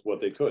just built what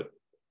they could?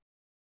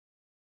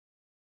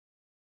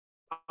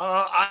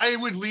 I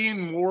would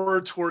lean more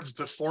towards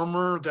the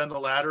former than the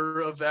latter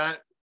of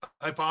that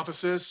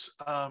hypothesis.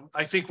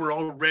 I think we're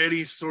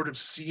already sort of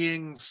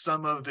seeing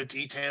some of the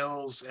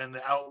details and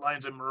the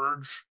outlines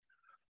emerge.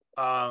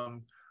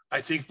 I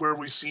think where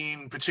we've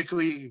seen,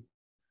 particularly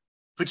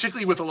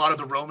with a lot of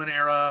the Roman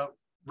era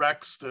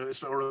wrecks,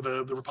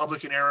 the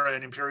Republican era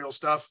and imperial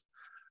stuff,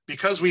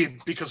 because we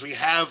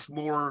have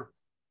more,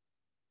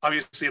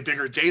 obviously a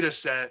bigger data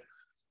set,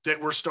 that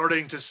we're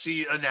starting to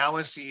see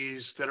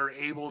analyses that are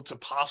able to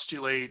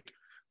postulate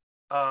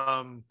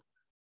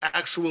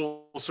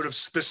actual sort of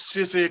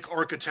specific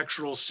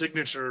architectural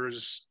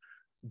signatures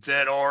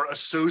that are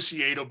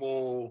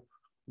associatable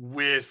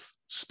with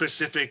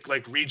specific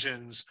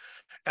regions.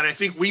 And I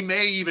think we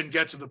may even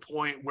get to the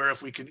point where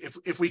if we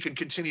can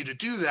continue to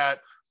do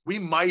that, we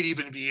might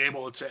even be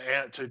able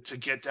to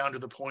get down to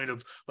the point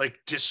of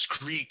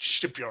discrete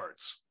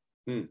shipyards.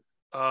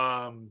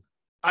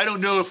 I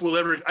don't know if we'll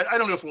ever. I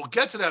don't know if we'll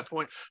get to that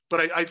point,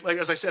 but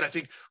as I said, I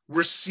think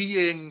we're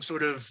seeing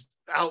sort of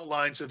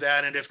outlines of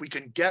that, and if we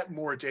can get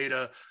more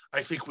data,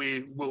 I think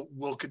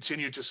we'll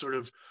continue to sort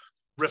of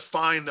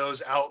refine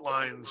those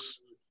outlines.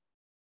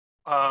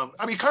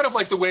 I mean, kind of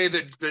like the way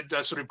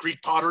that sort of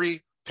Greek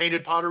pottery,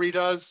 painted pottery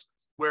does,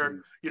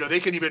 where they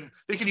can even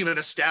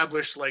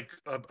establish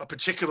a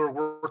particular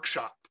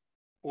workshop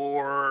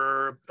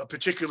or a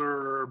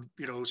particular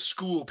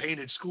school,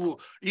 painted school,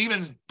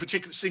 even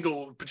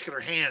particular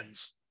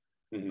hands.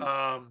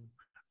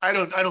 I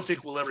don't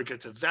think we'll ever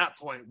get to that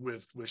point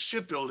with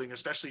shipbuilding,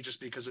 especially just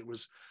because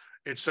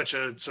it's such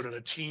a sort of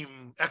a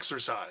team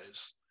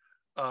exercise.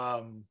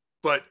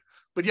 But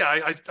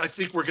yeah, I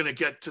think we're going to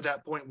get to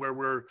that point where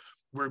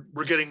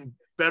we're getting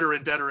better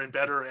and better and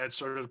better at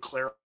sort of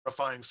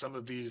clarifying some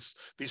of these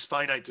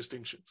finite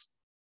distinctions.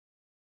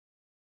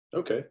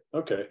 Okay.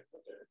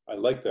 I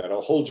like that.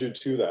 I'll hold you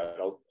to that.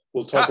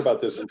 We'll talk about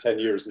this in 10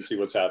 years and see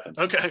what's happened.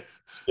 Okay.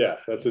 Yeah,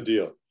 that's a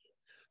deal.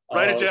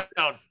 Write it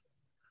down.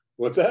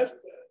 What's that?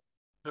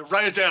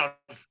 Write it down.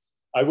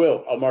 I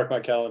will. I'll mark my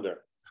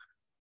calendar.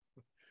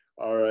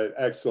 All right.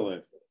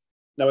 Excellent.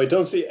 Now, I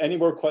don't see any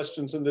more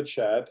questions in the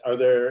chat. Are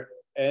there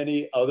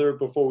any other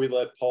before we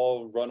let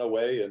Paul run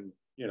away and,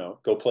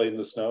 go play in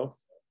the snow?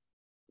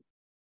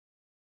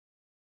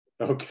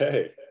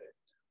 Okay.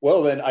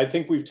 Well, then I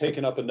think we've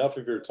taken up enough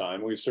of your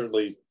time. We've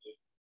certainly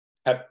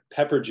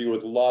peppered you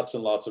with lots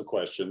and lots of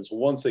questions.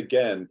 Once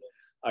again,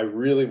 I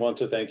really want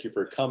to thank you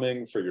for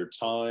coming, for your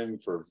time,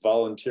 for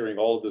volunteering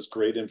all of this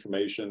great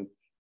information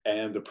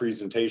and the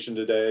presentation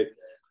today.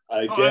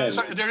 Again,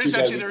 there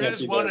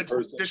is one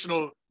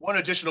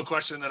additional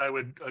question that I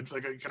would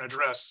like I can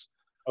address.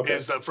 Okay.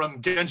 Is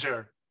from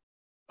Genjer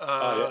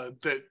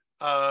that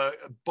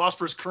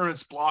Bosporus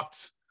currents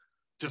blocked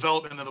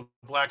development in the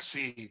Black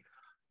Sea.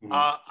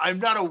 Mm-hmm. I'm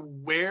not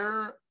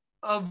aware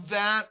of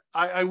that.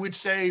 I would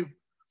say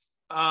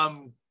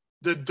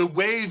the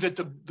way that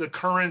the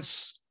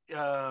currents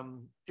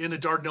in the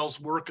Dardanelles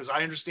work, as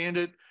I understand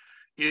it,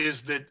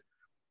 is that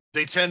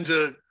they tend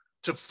to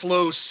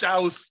flow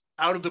south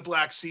out of the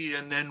Black Sea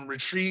and then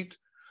retreat.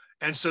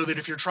 And so that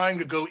if you're trying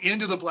to go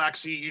into the Black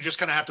Sea, you just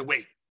kind of have to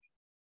wait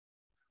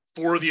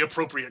for the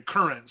appropriate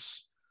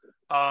currents.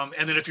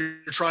 And then if you're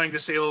trying to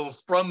sail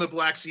from the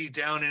Black Sea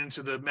down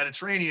into the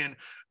Mediterranean,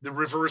 the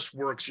reverse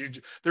works.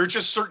 There are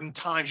just certain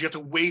times you have to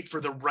wait for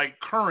the right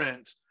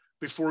current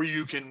before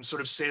you can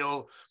sort of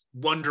sail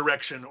one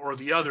direction or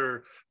the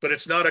other. But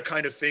it's not a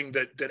kind of thing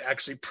that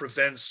actually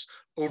prevents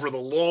over the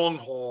long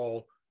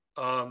haul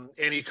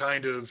any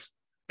kind of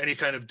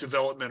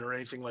development or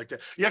anything like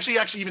that. You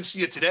actually even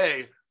see it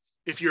today.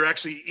 If you're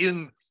actually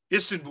in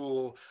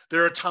Istanbul,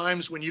 there are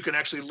times when you can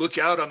actually look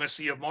out on the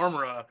Sea of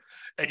Marmara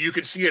and you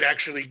can see it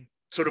actually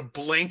sort of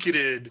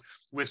blanketed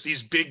with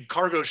these big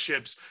cargo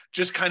ships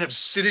just kind of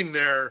sitting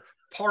there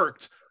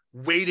parked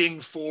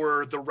waiting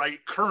for the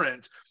right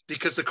current,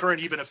 because the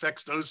current even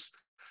affects those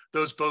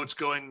boats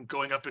going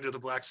up into the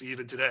Black Sea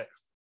even today.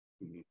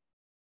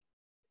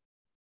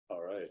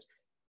 All right.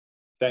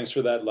 Thanks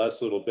for that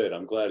last little bit.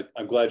 I'm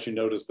glad you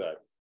noticed that.